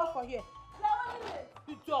 Come for here. We are running late.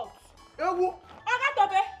 You dogs. Ewu. Oga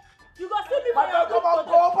Tobe, you go see me for your Come on,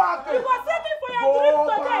 drink go today. back. You go see me for your Go drink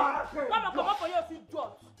today. back. Come on for your feet,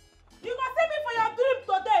 dogs. You go see me for your drink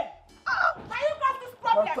today. Can you got this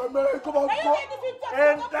problem? Come on, Can you go. get this in just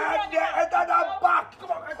Enter that back.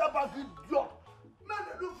 Come on, enter back. You drop. Men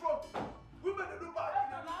they do front. Women they do back.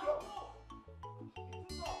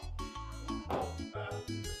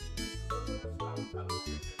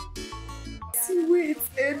 See where it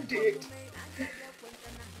ended.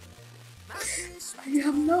 I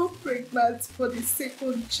am now pregnant for the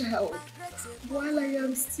second child, while I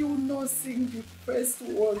am still nursing the first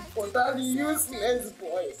one for that useless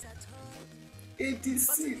boy. A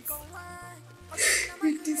deceit.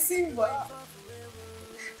 A deceiver.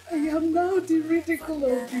 I am now the ridicule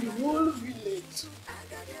of the whole village.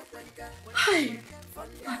 Hi,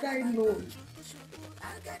 had I known.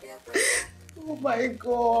 Oh my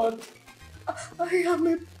God. I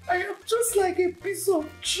am just like a piece of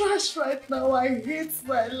trash right now. I hate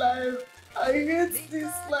my life. I hate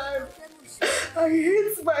this life. I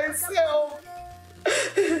hate myself.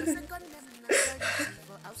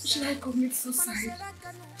 Should I commit suicide?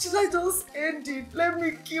 Should I just end it? Let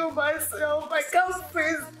me kill myself. I can't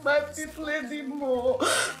face my people anymore.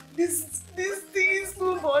 This thing is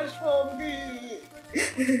too much for me.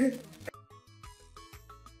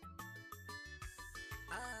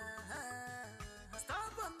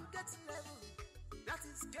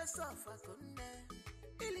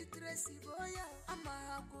 Illiteracy boya ama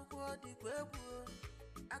akwụkwọ dịkwa egwu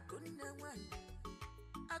akunne nwanyị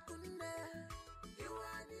akunne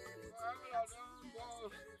iwa ni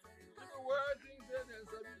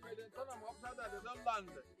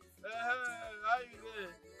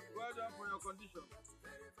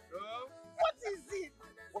What is it?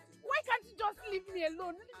 Why can't you just leave me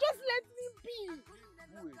alone? Just let me be.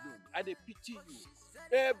 Who alone? I dey pity you.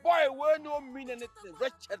 A boy will no mean anything.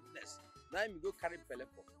 Wretchedness. Now me go carry belly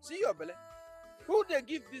for. See your belly. Who they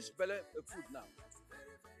give this belly a food now?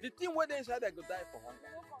 The thing where they inside they go die for hunger.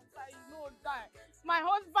 No die. My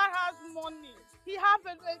husband has money. He has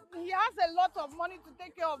a lot of money to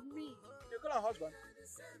take care of me. They call her husband.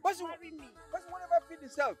 Person Marry me. will never feed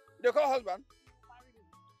himself. They call her husband. Marry me.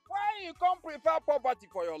 Why you come prefer poverty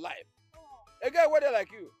for your life? A guy where they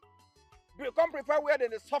like you. You come prefer where they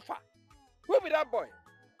suffer. Who be that boy?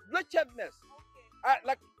 Wretchedness.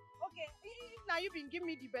 Okay. Okay, if now you been give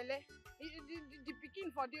me the belly, the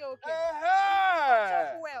picking for the okay.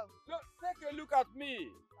 Uh-huh. Well. Look, take a look at me.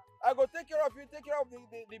 I go take care of you, take care of the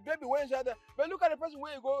baby when inside there. But look at the person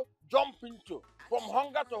where you go jump into. From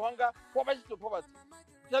hunger to hunger, poverty to poverty.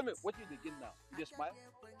 Tell me, what you begin now? You just smile?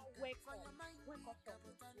 Wake up.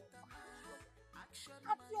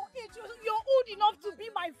 At your age, you're old enough to be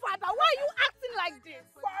my father. Why are you acting like this?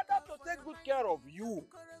 Father to take good care of you.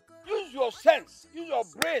 Use your sense, use your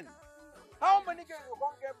brain. How many girls you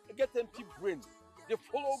can't get empty brain? They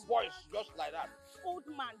follow boys just like that. Old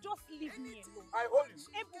man, just leave me alone. I hold you.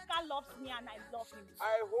 Ebuka loves me and I love him.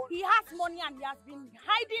 I hold He has money and he has been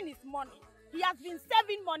hiding his money. He has been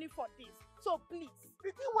saving money for this. So please.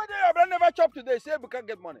 The thing whether your brother never chop today, say we can't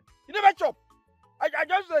get money. You never chop. I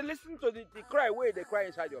just listen to the cry where they cry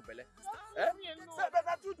inside your belly.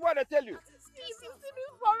 That's what I tell you. If you see me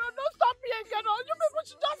for real, don't stop me again. Oh, you people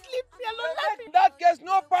should just leave me alone. Let me. In that case,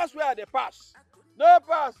 no pass where they pass. No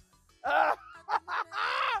pass.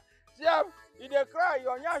 See, if they cry,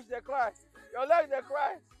 your nyash they cry, your leg they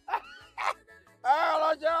cry.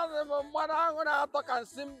 I'm gonna talk and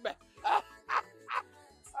simbe.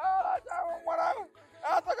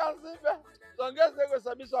 Some girls they go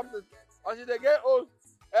sabi something. Until they get old.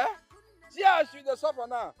 See how she the suffer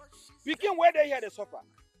now. Speaking where they hear the suffer.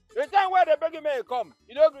 The time where the begging may come,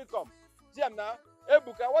 you don't agree come. See them now.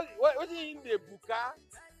 Buka, what is in the buka?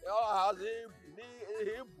 Oh, has a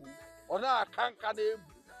or now can't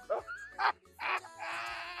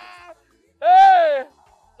hey,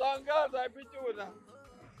 some girls I beat you now.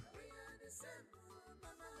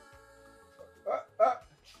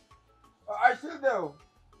 I still there.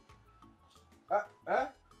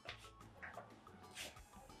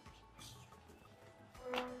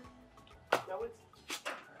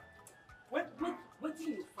 What do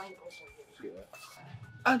you find out from here?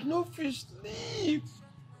 I no fish sleep.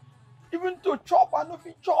 Even to chop, I no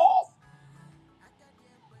fish chop.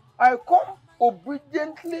 I come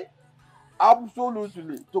obediently,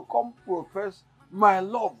 absolutely, to come profess my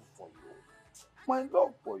love for you. My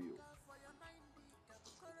love for you.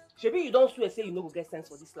 Shebi, you don't swear, say you no go get sense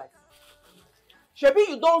for this life. Shebi,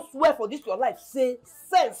 you don't swear for this your life, say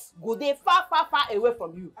sense go dey far, far, far away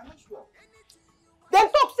from you. I'm not sure.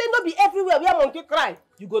 Then talk say no be everywhere where monkey cry,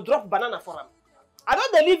 you go drop banana for am. I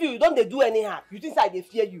don't believe you don't they do anyhow. You think I dey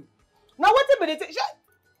fear you. Now what be the thing?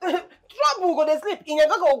 Trouble go dey sleep. In your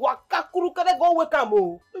go waka kuru kere go wake am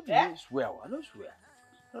o. I swear, I don't swear.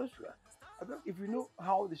 I don't swear. If you know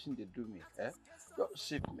how this thing they do me, just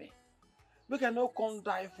save me. Make I not come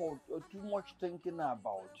die for too much thinking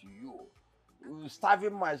about you.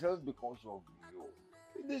 Starving myself because of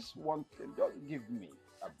you. This one thing, just give me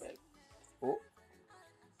a beg. Oh,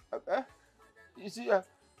 okay. You see,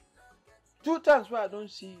 2 times where I don't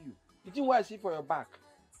see you. You think what I see for your back?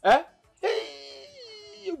 Hey,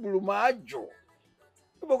 you blew my jaw.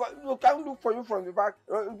 You can't look for you from the back.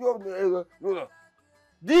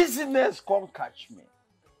 Dizziness can't catch me.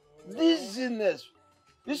 Dizziness.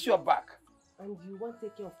 This is your back. And you won't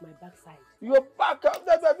take care of my backside. Your back,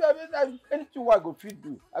 anything what I go feed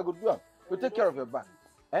do, I go do it. You take care of your back.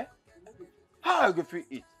 How I go feed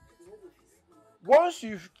it? Once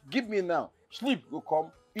you give me now, sleep go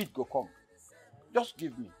come, eat go come. Just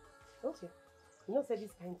give me. Okay. You know say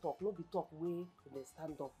this kind of talk, no be talk way they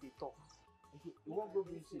stand up, they talk. You won't go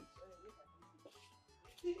visit.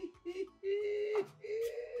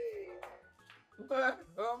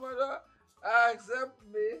 Oh, mother, accept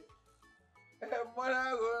me.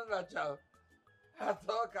 Mother go na child. I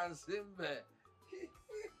talk and simple.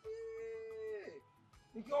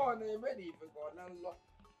 You go on a ready if you go on and look.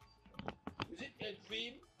 Is it a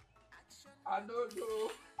dream? I don't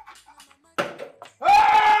know.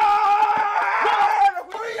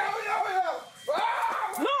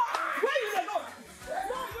 No! Where you dey go?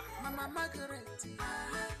 Mama Margaret,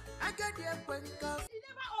 I got the appointment. You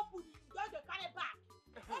never open, you just carry back.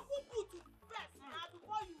 Open boot first,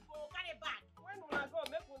 before you go carry back. When una go,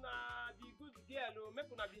 make una be good girl,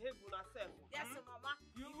 make una behave una self. Yes, mama.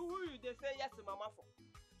 Who you dey say yes, mama for?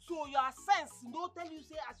 So your sense no tell you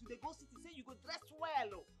say as you dey go city, say you go dress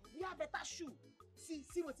well, wear better shoe. See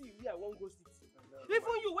wetin you wear wan go city.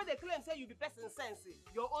 Even you when they claim say you be person sense,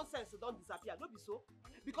 your own sense don't disappear. No be so?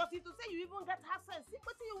 Because if to say you even get her sense, see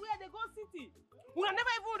wetin you wear they go city. Una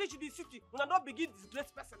never even reach the city. Una not begin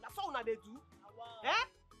disgrace person. That's all una they do. Wow. Eh?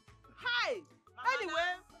 Hi. Mama,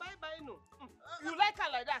 anyway, bye no. You like her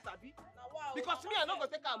like that, Abi? Wow. Because me I not go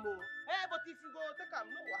take her more. Eh, but if you go take her,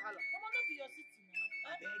 no wahala. Mama, not be your city now.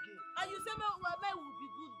 And you say, well, may will be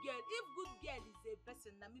good girl. If good girl is a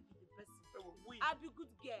person, let me be the person. I be good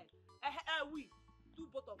girl. We do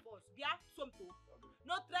both of us. Yeah, something.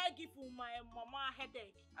 Not try give my mama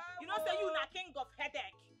headache. You know, say you na king of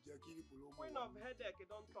headache. Queen of headache,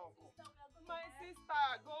 don't talk. My sister,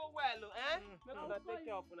 go well, eh? Make una take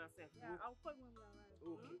care of una self. Yeah, I'll call when we arrive.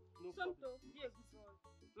 Okay, no Something. problem. Be a good one.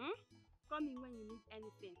 Call me when you need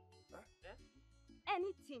anything. Eh?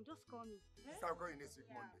 Anything, just call me. Start going next week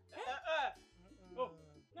Monday. Oh,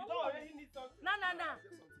 you don't already need something. No.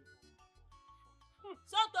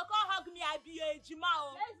 So to come hug me, I be a Jima.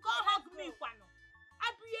 Come hug me, Kwano.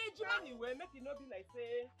 I be a Jima. Anyway, make it not be like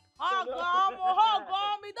say. Hug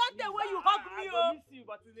me. Don't the way you hug me, I miss you,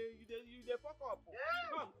 but you dey fuck up.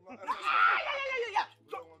 Come. Yeah.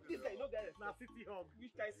 This guy no get it. Now city hug.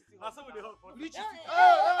 Which kind city hug? How we dey hug? Which city?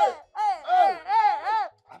 Hey.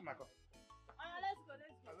 Oh my God. Let's go.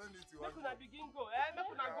 I don't need to Make una begin go. Make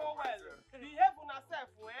una go well. Behave una self,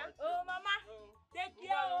 eh? Oh, Mama, take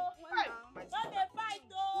care, oh. Don't dey fight,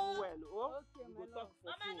 oh. Go well, oh. Okay, You go my talk love. for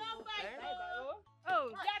Mama, phone. don't fight, oh. Oh,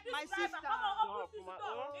 Yeah, this my driver, sister. come on, No, open this Kuma, door.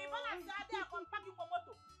 oh. If I say I dey come pack you for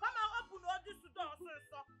motor, come on, open all this door,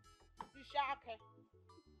 so. You shark. Hey,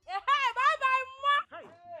 bye, ma. Hey.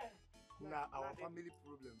 Now our family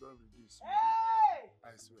problem don't reduce. Hey!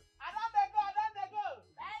 I swear. I don't dey go.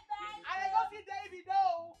 Bye. I dey go see David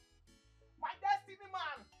though. My destiny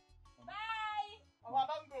man. Bye. Oh, I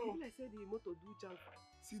don't go. People like say the motor do jump.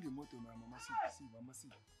 See the motor now, mama. See, mama.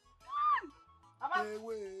 See. Mama, Hey,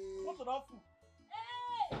 wait. motor don full.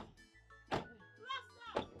 Hey.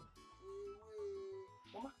 Rasta.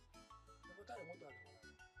 Mama, you go tell your motor.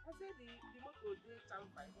 I say the motor do jump.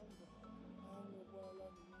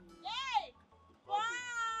 Hey.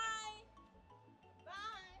 Bye.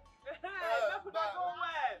 Hey, make una go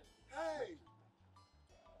well. Hey.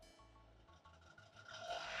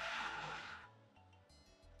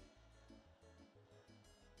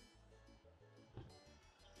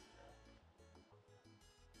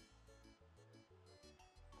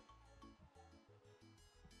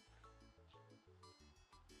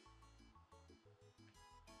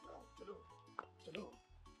 Hello.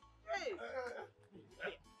 Hey.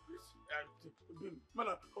 Man,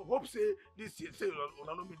 I hope say this say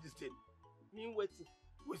una no mean this thing. Mean waiting.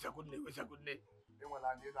 Where's your good name?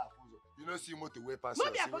 You don't see motor way pass.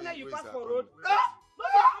 No be Akone you pass for road. Ah! No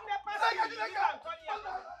be Akone pass for road.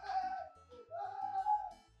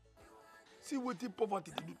 See what the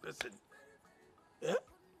poverty the big person. Eh?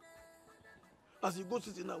 As you go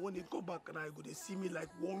sitting now, when he come back and I go, they see me like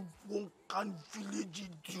one can village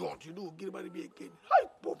idiot, you know, get everybody be again. High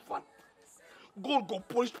poverty. God go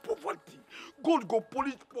punish poverty. God go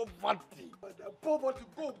punish poverty. And the poverty,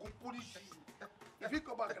 God go punish you. If you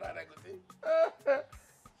come back and I go say,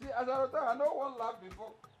 See, as I was saying, I know one laugh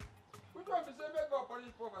before. Which one be say make God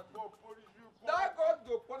punish poverty? God punish you. That God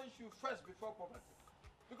go punish you first before poverty.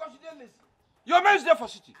 Because you didn't listen. Your man is there for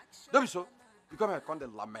city. Don't be so. You come here and call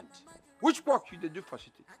them lament. Which work you they do for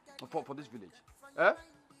city? For this village? Eh?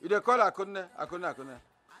 You they call Akone.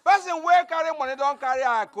 Person where carry money don't carry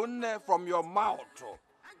Akone from your mouth.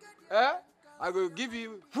 Eh? I will give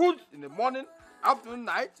you food in the morning, afternoon,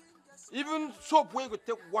 night. Even soap where you go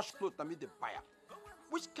take wash clothes and meet the buyer.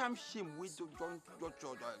 Which kind of shame we do your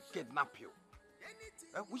kidnap you?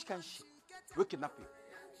 Eh? Which kind of shame? We kidnap you?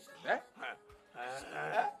 Eh?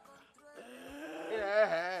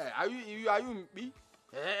 Are you me?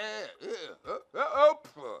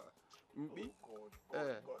 Me?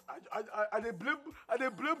 I they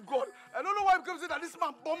blame God. I don't know why because say that this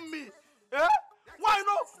man bombed me. Eh? Why you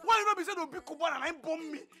know be say no big coupon and I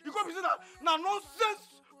bomb me? You come be say that na nonsense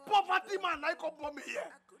poverty man I come bomb me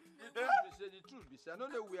here. The truth be say I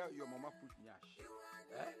don't know where your mama put nyash.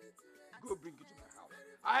 Eh? Go bring it to my house.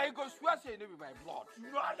 I go swear say you know be my blood.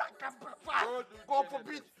 You are like a God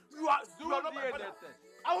forbid. You are not my father.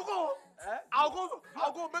 I will go. Eh? I'll go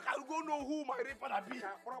make I go know who my real father be.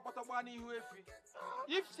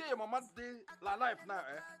 If say your mama dey life now,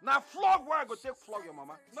 eh? Now flog where I go take flog your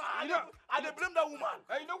mama. No, you know, I dey blame that woman.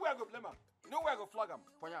 You know where I go blame her? You know where I go flog him?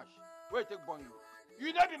 Ponyash. Where you take burn you?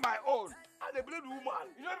 You never be my own. I dey blame the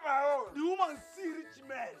woman. You never be my own. The woman see rich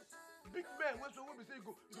men, big men. When we say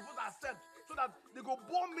you supposed to accept so that they go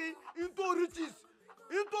born me into riches.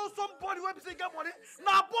 Into somebody where we say get money,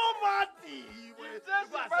 na poverty. You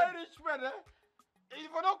just a very rich man, eh?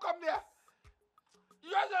 If you don't come there,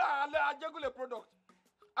 you just a juggle a product.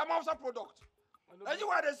 I'm also product.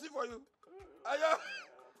 Anywhere they see for you.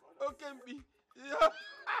 Okay, be.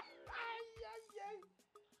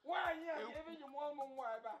 Why are you giving you more?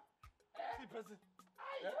 See, person.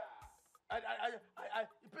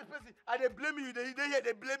 I they blame you. They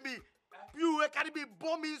blame me. You can't be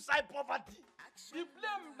bomb inside poverty. The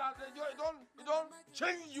blame that you don't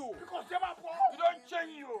change you. Because they are poor. You don't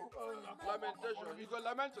change you. Lamentation. You go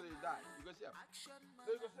lament till you die. You go see him.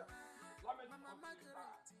 You go see him. Lament until you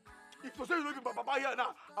die. If you say you don't be my papa here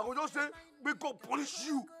now, I will just say, we go punish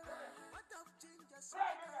you.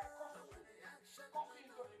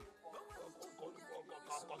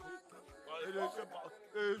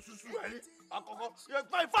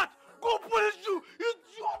 In fact, go punish you,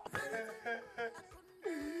 idiot!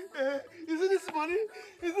 Is it this money?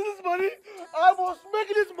 I must make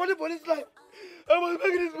this money for this life. I must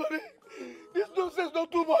make this money. This nonsense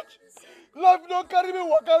not too much. Life don't carry me,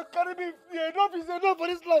 work out, carry me. Enough is enough for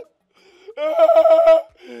this life.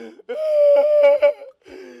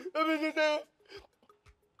 Let me just say,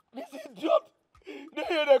 this idiot. They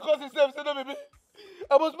hear the cause himself, say no, baby.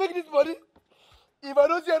 I must make this money. If I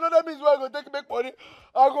don't see another means where I go take make money,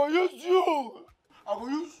 I I go use you. I go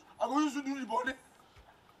use you to do the body.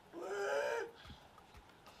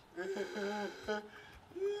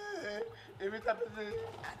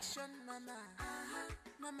 Action, mama.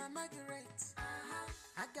 Mama Margaret.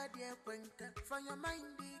 I got the appointment for your mind,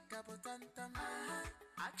 the capotantam.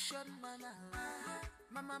 Action, mama.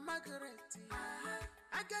 Mama Margaret.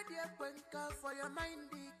 I got the appointment for your mind,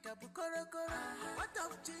 the capucorocoro. What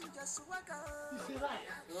of ginger swagger? You see that?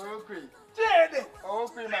 Oh, queen. Jenny! Oh,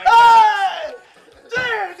 queen, my Hey!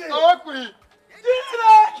 Jenny! Oh, queen.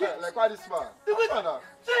 Jenny! Like what this man?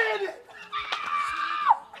 Jenny!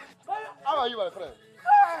 How are you, my friend?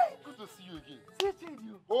 Hey! Good to see you again. See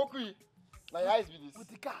you. Oh, queen. My eyes be this. With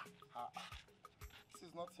the car. This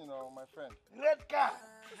is nothing, my friend. Red car.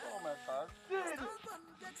 Oh, my car. Jenny!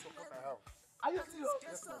 So what I have. Are you serious?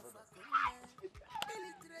 Yes, my brother.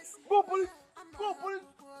 Go police! Go police!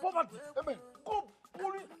 Poverty! Amen. Go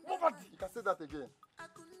police! Poverty! You can say that again.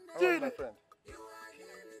 Jenny! My friend.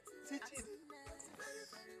 See Jenny.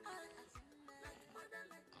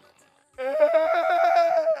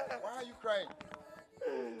 Why are you crying?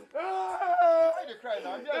 Why are you crying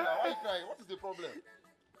now? I'm here now. Why are you crying? What is the problem?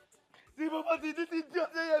 See poverty, this idiot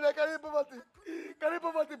here that carry poverty. Carry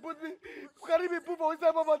poverty, carry me put for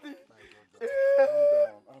inside poverty. Calm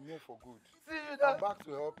down. I'm here for good. See you I'm now. back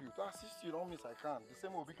to help you. To assist you, don't miss I can. The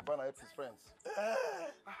same way Big Bana helps his friends. I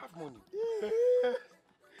have money.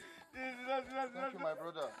 Thank you, my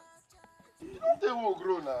brother. You don't think we'll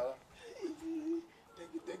grow now. Thank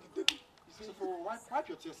you. So wipe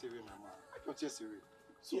your tears away, my man. Wipe your tears away.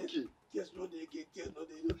 It's okay. Tears no dey again, tears no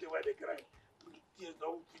dey. You don't think why they cry. Tears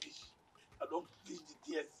don't finish. I don't finish the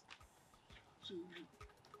tears. So you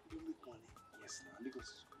don't make money. Yes, now Lagos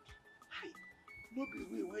is good. Hi. No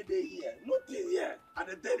be where they here. Nothing here. And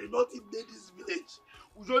they tell you nothing dey this village.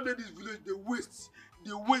 We don't dey this village, they waste,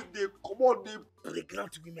 they come on, they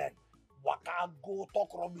pregnant women. Waka go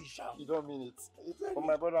talk rubbish. You don't mean it. But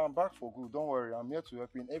my brother, I'm back for good. Don't worry. I'm here to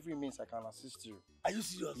help you in every means I can assist you. Are you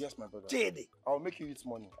serious? Yes, my brother. Chede. I'll make you eat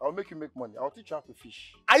money. I'll make you make money. I'll teach you how to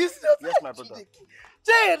fish. Are you serious? Yes, my brother.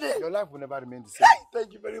 Chede. Your life will never remain the same.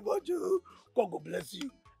 Thank you very much. God go bless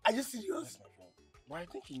you. Are you serious? Yes, my friend. But I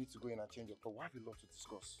think you need to go in and change your clothes. We have a lot to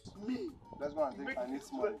discuss. Me? Let's go and think I need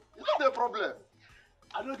money. It's not a problem.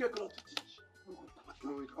 I don't get clothes to teach.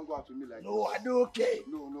 No, you can't go out with me like No, this. I know okay.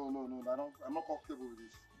 No. I'm not comfortable with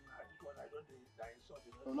this.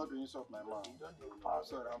 I'm not doing insult, my man.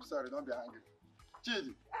 I'm sorry. Don't be angry.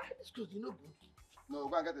 Chidi. This clothes, you know good. No,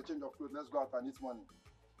 go and get a change of clothes. Let's go out and eat money.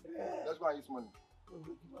 Let's go and eat money.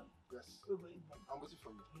 Yes. I'm waiting for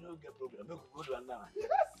you. You don't get problem. Make we go do it now.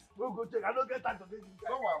 We'll go check. I don't get time to make you.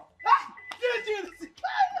 Go on. Chidi.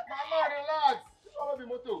 Mama, relax. This one will be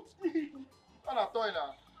moto. I'm not toy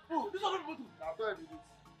now. Oh, this one will be moto. I'm toy with this.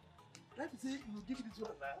 Let me say you give me this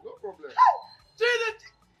one now. No problem.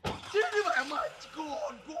 Chidi, my man. Go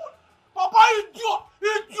on. Papa, idiot.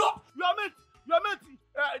 Your mate.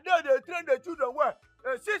 They train the children well.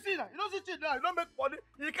 See now. You don't see children now. You don't make money.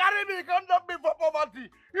 He carry me. He can't dump me for poverty.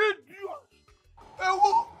 Idiot. Hey,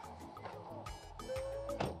 who?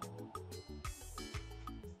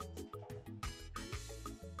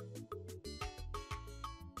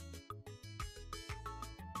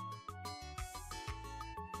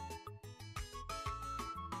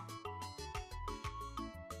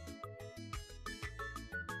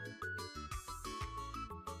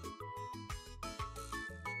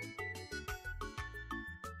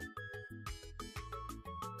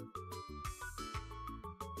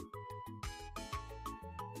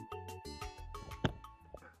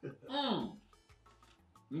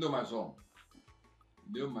 No, my son.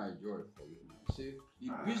 No, my joy for you. See,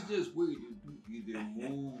 the business way you do, they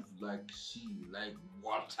move like sea, like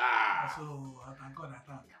water. So, I thank God, I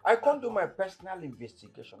thank. I can't do my personal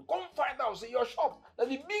investigation. Come find out, see your shop. That's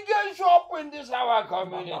the biggest shop in this our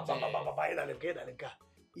community.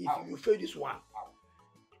 If you fail this one,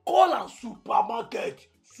 call a supermarket.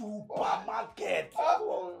 Supermarket.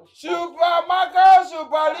 Supermarket,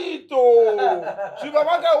 superito.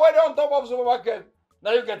 Supermarket where they on top of supermarket.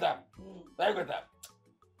 Now you get them.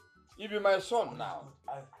 You be my son now.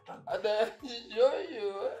 I thank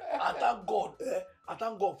God. I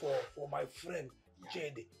thank God for my friend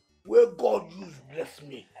Jade. Where God use bless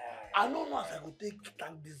me. I don't know as I go take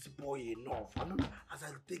thank this boy enough. I don't know as I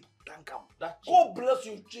go take thank him. God bless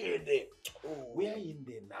you, Jade. Oh, where in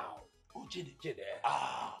there now? Oh, Jade.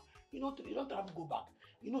 You don't have to go back.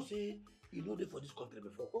 You know, say you know they for this country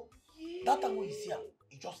before. Oh, yeah. That time when you see him,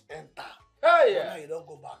 you just enter. Hey, yeah. Now you don't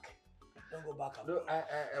go back. No,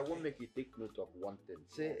 I won't make you take note of one thing.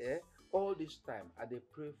 Say, all this time, I dey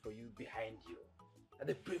pray for you behind you. I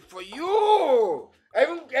dey pray for you. I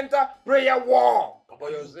even enter prayer war for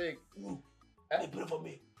your sake. They pray for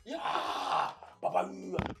me. Yeah. Papa,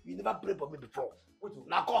 you never prayed for me before.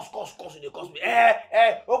 Now, curse you, they curse me.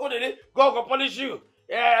 Go punish you.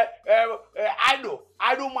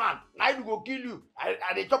 Idle man. Now I go kill you. I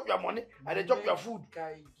they chop your money. I they chop your food.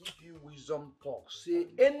 I give you wisdom talk. Say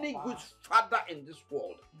any good father in this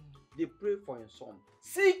world, they pray for his son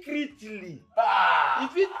secretly.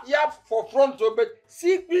 If it yap for front of it,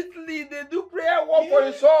 secretly they do prayer war for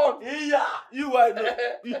his son. Yeah, you are know.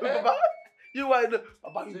 You are know.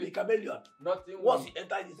 Papa, you be a chameleon. Nothing. Once you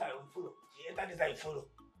enter this, I will follow. You enter this, I will follow.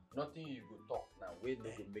 Nothing you go talk now. Wait, they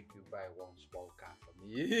go make you buy one small car for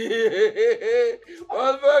me.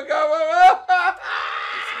 One small car, mama.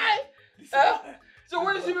 So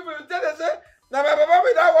when you see people, you tell them, say, now my papa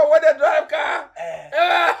be that one when they drive car.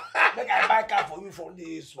 Make I buy car for you from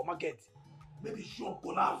the supermarket. Maybe shop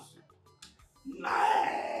collapse.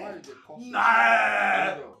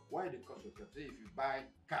 Why they cost yourself? Say if you buy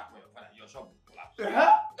car for your father, your shop will collapse.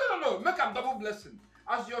 No. Make a double blessing.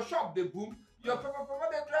 As your shop they boom, your papa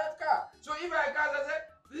they drive car. So if I can say,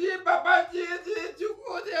 see papa, you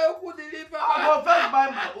could deliver. I will first buy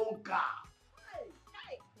my own car.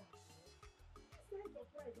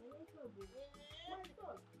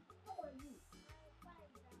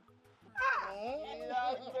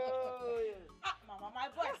 Mama, my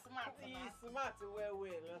boy smart. He's smart well.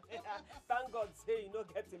 Thank God say you no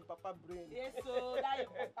get him papa brain. Yes, so that is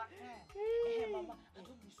papa. Hey, mama, I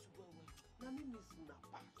don't miss you well. Now me miss you now,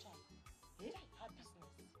 papa. Her business.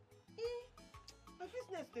 My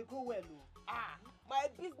business they go well. My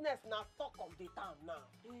business now talk of the town now.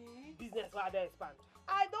 Business where they expand.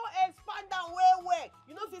 I don't expand that well.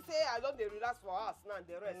 You know, say I don't they relax for us now and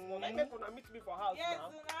the rest. Like people now meet me for house now.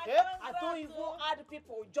 I don't even add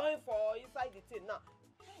people join for inside the thing now.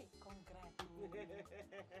 Hey, congrats.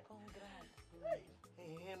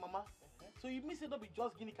 Hey, mama. So you miss it not be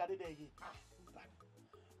just guinea card there again.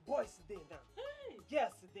 Boys day now.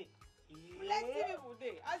 Girls day. Plenty people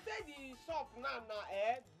day. I said the shop now,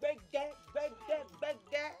 beg there. I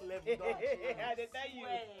tell you.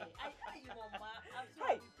 Mama.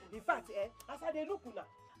 Hey, in fact, as I dey look now,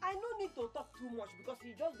 I no need to talk too much because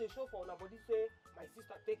he just dey show for una body say my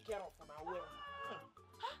sister take care of una well.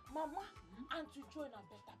 Mama, and to join a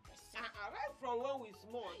better person. Right from when we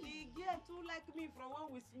small. The girl too like me from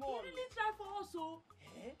when we small. You really try for us, oh.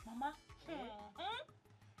 Mama,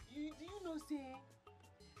 do you know say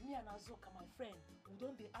me and Azoka, my friend, we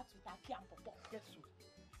don't dey act with Aki and Popo. Yes, sir.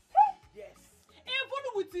 Yes. Even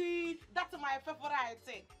with that's my favorite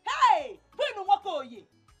thing. Hey, when you walk on ye.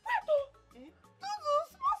 Those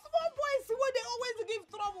small boys where they always give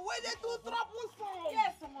trouble, where they do trouble so.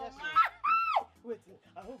 Yes, mama. Wait,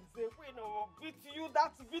 I hope say we no beat you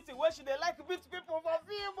that beat where she they like beat people for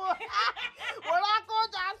film. Well, I go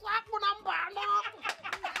just swap number no.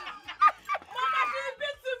 Mama, she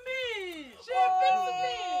beat to me. She beat to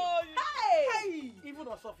me. Hey. Even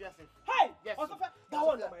Osofia said. Hey. Yes. Osofia, that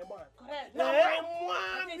one is my man. Correct. Now my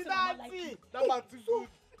man, that man too good.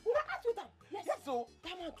 Una ask with am. Yes. So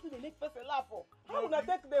that man too they make person laugh for. How una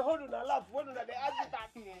take the whole una laugh when una they ask with am?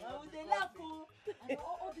 They laugh oh. And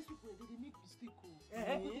all these people they make mistake oh.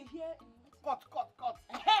 They hear Cut.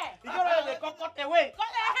 You know why they cut away. They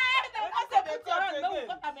put your hand, no,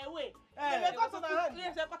 cut them away. They cut on hand.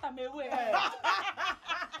 Yes, they cut them away.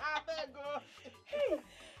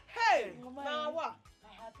 Hey, Mama, now what? I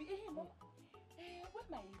happy. Hey, mama. What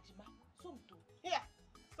my ejima? Somto. Here,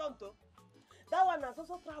 Santo. That one has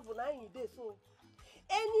also travel 9 days, so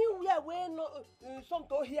anywhere where no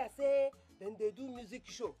Santo here say then they do music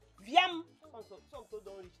show. Viam, Santo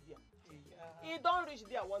don't reach there. He don't reach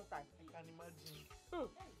there one time. I can imagine.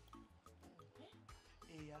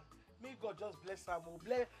 May God just bless her more.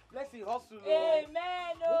 Bless his hustle.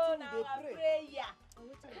 Amen. Oh, Wetin now we dey I pray? prayer.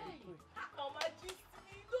 Mama, gist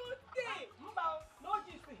me don't say. No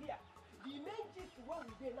gist here. The main gist where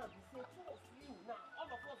we dey now be say two of you now,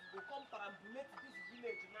 all of us go come perambulate this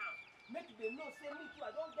village now. Make them know say me too.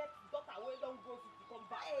 I don't get daughter wey don go to come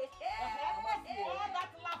back. All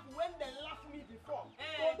that laugh when they laugh me before.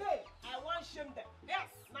 Today I want shame them. Yes.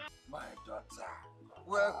 Now. My daughter,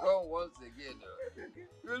 welcome once again.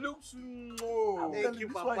 You look small. Thank you,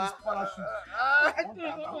 Papa.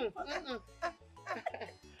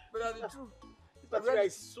 But the truth, This material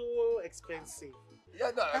is so expensive.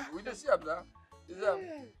 yeah, no, we just see them now.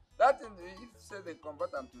 That thing, if say they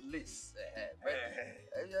convert them to lace,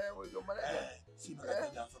 we go manage them. See, but I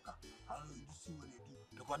tell Africa, I don't know you see what they do.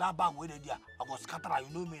 Because that bag where they there, I go scatter,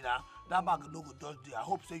 you know me now. That bag no go dust there. I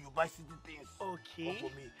hope say you buy city things. Okay.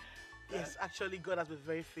 For me. Yes, actually, God has been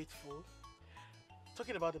very faithful.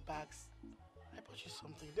 Talking about the bags, I Bought you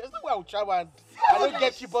something. There's no way I will travel and I don't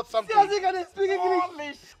get you bought something. See, can they speak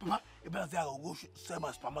English? Papa, you better say I will go sell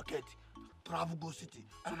my supermarket, travel go city,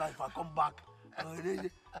 so that if I come back,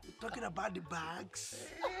 talking about the bags,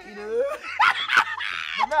 you know.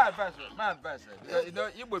 My advice, you know,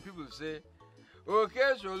 Igbo people say,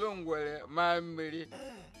 okay, so long, well, my Mary.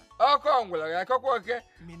 Oh, come, well, I cook okay.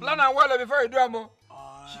 Plan her well before you do more.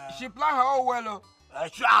 She plan her all well.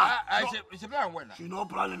 She plan well. She no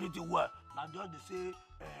plan anything well. Now just they say,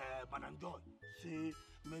 Madam Joy, say,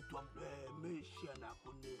 me she and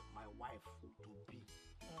my wife to be.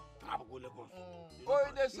 Travel go Lagos. Oh,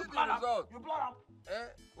 they see the result. You plan up.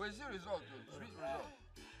 We see result. Sweet result.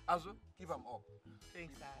 Also, keep them up.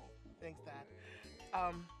 Thanks, Dad.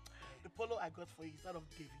 The polo I got for you is that of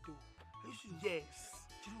Davido. Yes.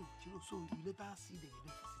 Chiro, so you later see Davido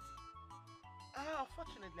for city.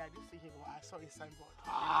 Unfortunately, I didn't see him, but I saw his signboard.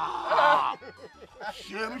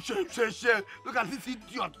 Shame. Look at this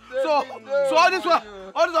idiot. So all this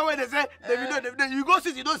one when they say Davido, you go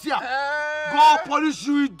see, you don't see her. Go punish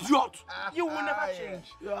you, idiot. You will never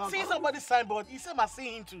change. See somebody's signboard, you say, I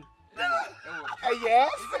see him too.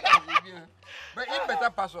 Yes. But it better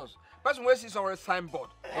pass us. Person when see someone's signboard,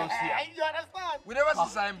 don't see her. You understand? We never see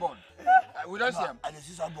signboard. We don't see him. I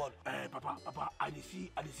see signboard. Papa, I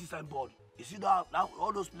see signboard. You see that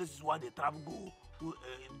all those places where they travel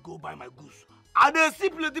go buy my goods. And they see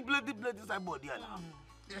plenty signboard there now.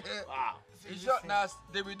 It's just now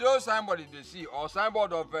Davido signboard they see or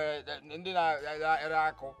signboard of Indian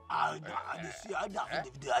Iraqo. I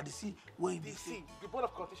see where they see. The point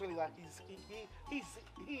of contention is that he's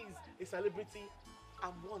a celebrity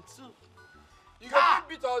and one too. You can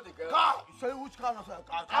beat all the girls. Say which kind of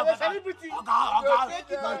I'm a celebrity.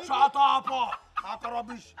 Shut up,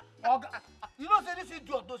 rubbish. You know, say this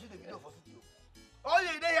idiot don't see the video for city. Oh,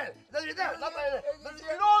 yeah, there. You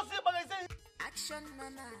don't see, but they say. Action,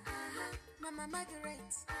 mama, mama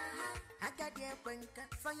Margaret. I got your banker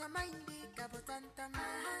for your mind, kabotantam.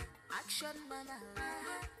 Action,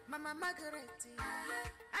 mama Margaret.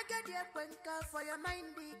 I got your banker for your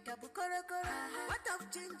mind, kabukorokoro. What of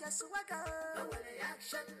ginger swagger?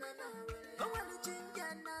 Action, mama. Oh, well,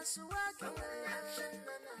 ginger na swagger. Action,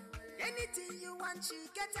 mama. Anything you want, she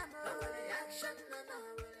get a action, mama.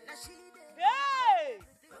 Hey!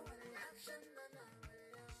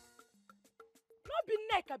 No be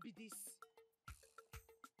neck be this.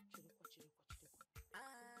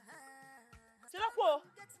 Chiroko.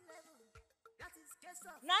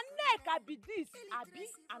 Na neck be this. Abi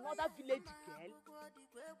another village girl.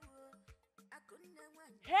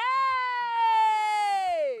 Hey!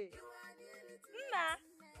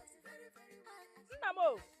 Nna mo.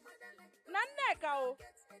 Na neka o.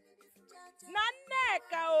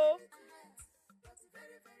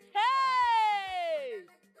 Hey!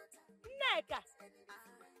 Neka.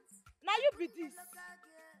 Now you be this.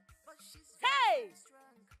 Hey!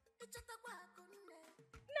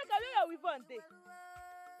 Neka, where your weavon dey?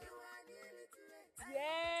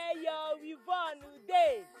 Where your weavon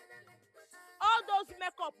dey? All those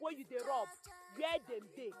makeup where you dey rub, where them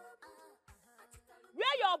dey?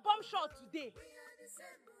 Where your bomb shot today?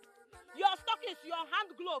 Your stockings, your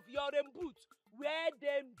hand glove, your rain boot, where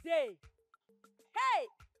them dey? Hey!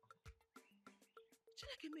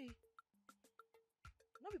 Check me.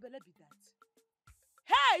 No be belle be that.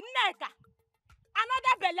 Hey, Neka!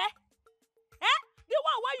 Another belle? Eh? The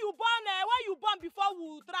one where you born before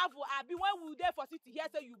we travel, abi when we there for city here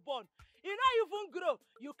say you born. You not even grow,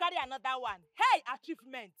 you carry another one. Hey,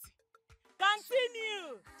 achievement.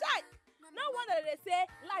 Continue. Chai! No wonder they say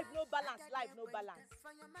life no balance,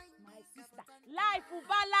 My sister, life will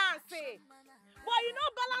balance. But you know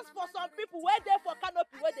balance for some people where they for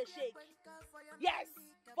canopy where they shake. Yes,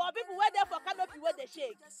 for people where they for canopy where they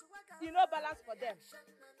shake. You know balance for them.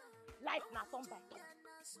 Life na turn by turn.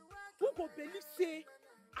 Who go believe say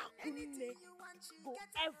Akunne go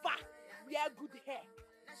ever wear good hair,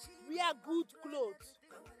 wear good clothes,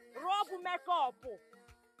 rub makeup,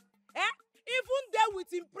 even there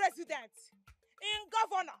with him president, in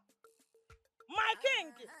governor, my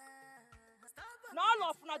king. Now all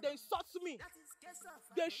of now they insult me.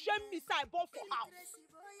 They shame me say I born for house.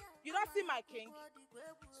 You don't see my king?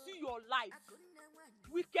 See your life.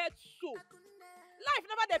 Wicked soul. Life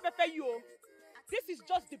never they prepare you. This is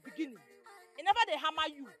just the beginning. It never they hammer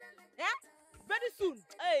you. Yeah? Very soon.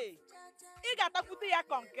 Hey. You got to put your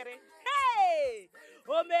conquering. Hey!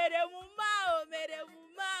 Oh mere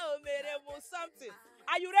something.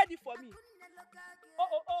 Are you ready for me?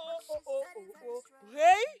 Oh.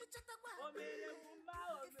 Hey! Oh mere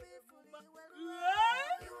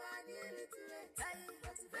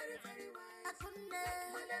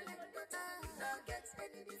Hey!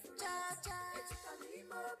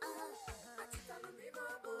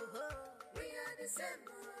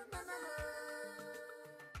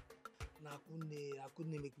 I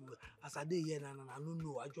couldn't make me. As I did here, I don't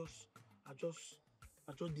know. I just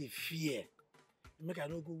the fear. Make I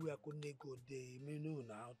don't go where I couldn't go. They may know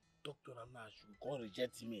now. Talk to them now. She will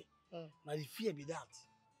reject me. Now the fear be that.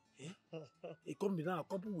 It come be now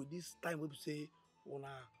couple with this time we say on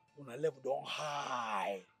a level don't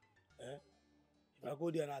high. If I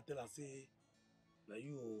go there and I tell her say that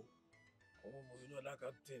you know that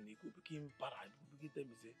kind of thing, it could become para. It could begin tell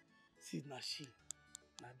me say, see now she.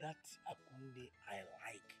 Now that Akunde I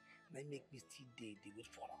like, that make me still they wait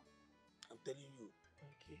for her. I'm telling you.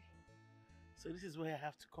 Okay. So this is where I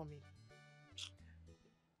have to come in.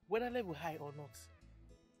 Whether level high or not,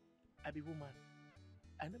 I be woman.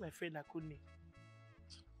 I know my friend Akunde.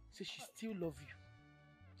 Say she still love you.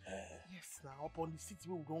 Yes, now upon the city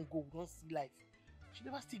where we don't go, we don't see life. She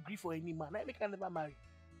never still grieve for any man. I make her never marry.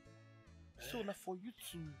 So now for you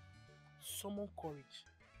to summon courage,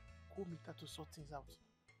 go meet her to sort things out.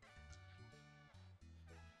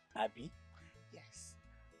 Happy? Yes.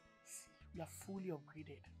 See, we are fully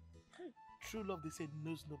upgraded. True love, they say,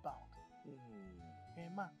 knows no bound. Hey,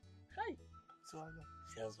 man. Hi. So I know.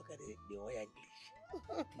 Sounds like the way English.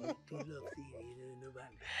 True love, say, no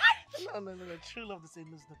bound. No. True love, they say,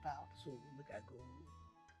 knows no bound. So make I go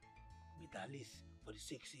meet Alice for the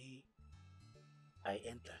sake, say, I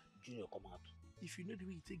enter, Junior come out. If you know the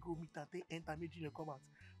way you take go meet her, they enter, me Junior come out.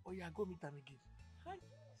 Or you go meet them again. Hi.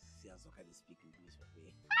 See, as long as they speak English for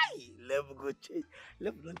me. Hi! Level go change.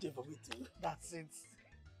 Level don't change for me too. That's it.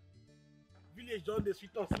 Village done this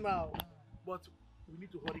with us now. But we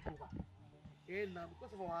need to hurry over. And now,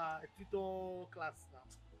 because of our tutor class now.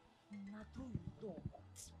 Not true, you don't.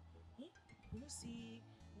 You know, see,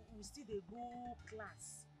 we still dey go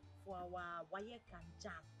class for our WAEC and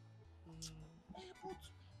JAMB. But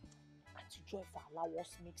Auntie Joy for allow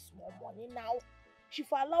us make small money now. She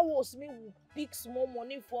for allow us make big small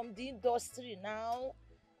money from the industry now.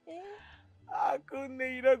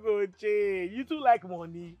 Akunde, you don't go change. You too like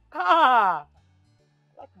money. Ah!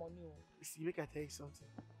 Like money. See, make I tell you something.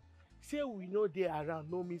 Say we know they around,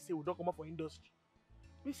 no mean say we don't come up for industry.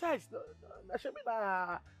 Besides, I should be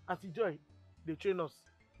Auntie Joy. They train us.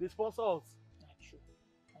 They sponsor us. Not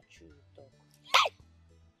true, dog. Hey!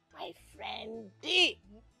 My friend D.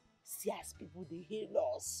 See as people they hail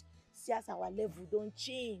us. See as our level don't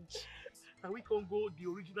change. And we can go the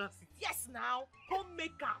original city. Yes, now. Come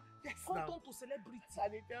make her. Yes, come now. turn to celebrity. I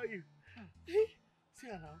dey tell you. See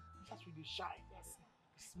her now. Just with the shine. Yes.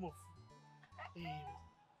 Smooth.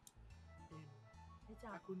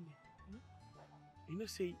 Akunde. You know,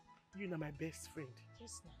 say you are my best friend.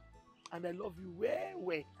 Yes, now. And I love you well.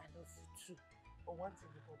 I love you too. But one thing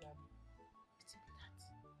before that.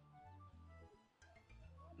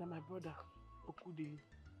 Now my brother, Okudeli.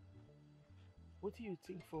 What do you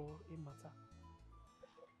think for a matter?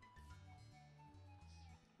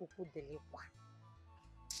 Okudeli.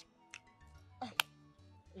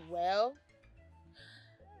 Well,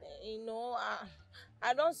 you know,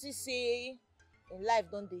 I don't see say in life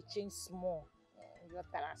don't they change small.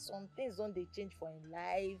 There are some things don't they change for in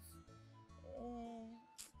life.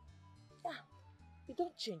 Yeah, you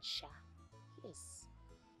don't change, Sha. Yes.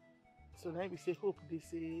 So now we say hope they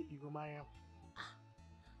say you go marry him.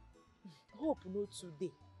 Hope no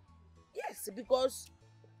today. Yes, because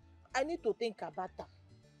I need to think about that.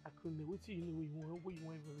 Akunde, what do you know what you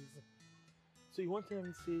want for reason? So you want to tell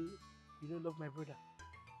me say you don't love my brother?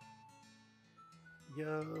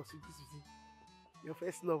 Yo, sweetie. Your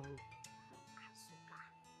first love.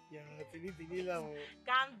 Yeah, tini love.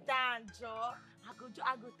 Calm down, Joe. I go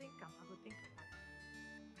think about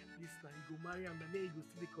At least now you go marry him and then you go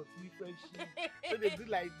still continue friendship. So they do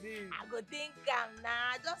like this. I go think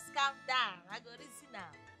now. Just calm down. I go listen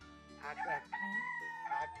now.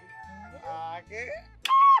 Okay.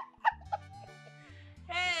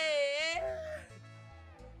 Hey.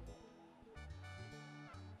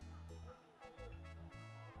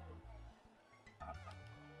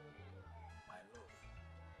 My love,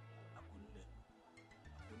 Akunde,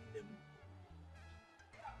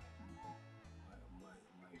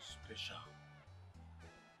 my special.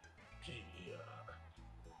 See,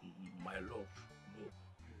 my love,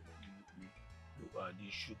 you are the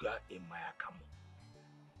sugar in my account.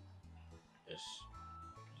 Yes,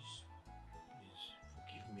 please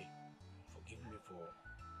forgive me for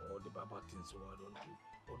all the bad things I don't do,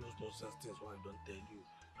 all those nonsense things I don't tell you,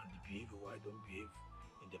 and the behavior I don't behave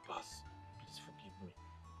in the past. Please forgive me.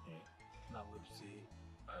 Now we say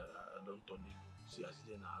I don't turn in. See, as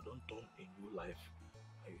then I don't turn a new life.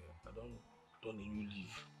 I don't turn a new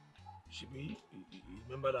leaf. She be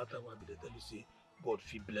remember that time I be tell you say God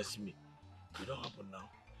will bless me. It don't happen now.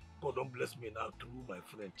 God don't bless me now through my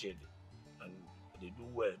friend Chedi. And they do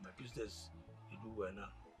well. My business, they do well now.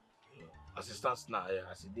 You know, as it stands now,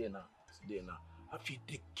 as it is now, I feel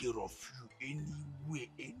take care of you anyway,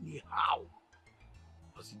 anyhow.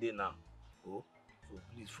 As it is now. Oh, so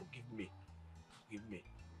please forgive me. Forgive me.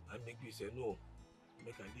 I make you say no.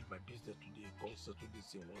 Make I leave my business today, come settle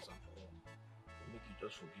this thing once and for all. Make you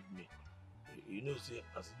just forgive me. You know, say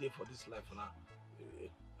as it is for this life now,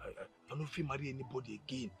 I don't feel marry anybody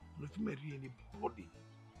again. I don't feel marry anybody.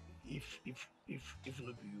 If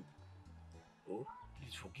not be you. Oh,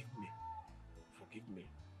 please forgive me. Forgive me.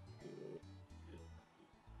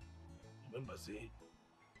 Remember, say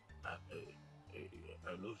I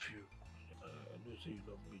love you. I know say you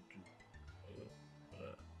love me too.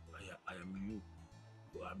 I am you.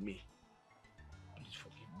 You are me. Please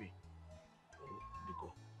forgive me. Oh,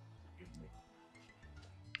 Biko, forgive me.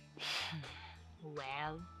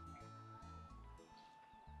 Well,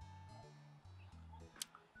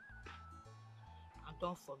 I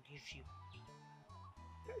don't forgive you.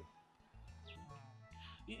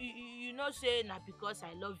 You know say na because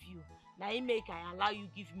I love you. Now it make I allow you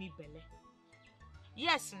give me belle.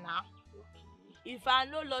 Yes now. Okay. If I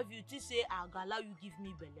no love you, to say I go allow you give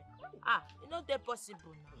me belle. Ah, it's not that possible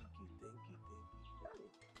now. Thank you.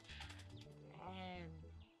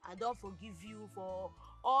 I don't forgive you for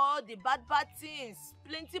all the bad things,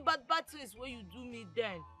 plenty bad things when you do me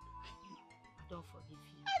then. I don't forgive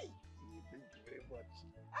you. Hey, thank you very much.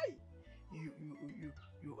 Hey,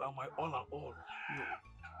 you are my all and all.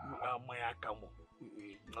 You are my akamo.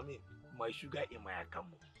 I mean, my sugar in my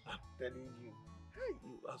akamo. I'm telling you. Hey,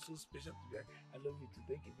 you are so special to me. I love you too.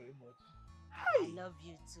 Thank you very much. Hey, I love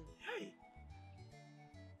you too. Hey,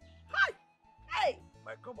 hey,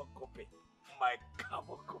 my common copy. My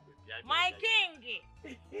common copy. My king.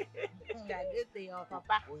 I get to your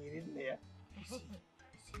papa. When you're in there, you see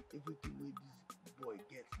everything where this boy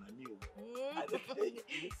gets na me.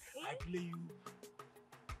 I play you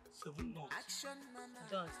 7 months.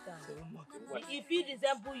 Don't stand. 7 months. If he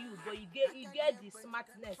resemble you, but you get the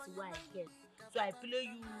smartness why I get. So I play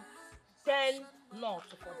you 10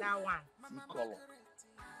 knots for that one. See color.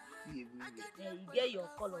 See everywhere. Yeah, you get your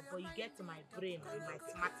color, but you get my brain and my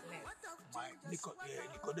smartness. My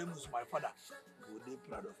Nicodemus, my father, would be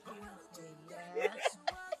proud of me. Yes.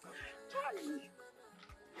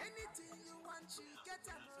 Anything you want, you get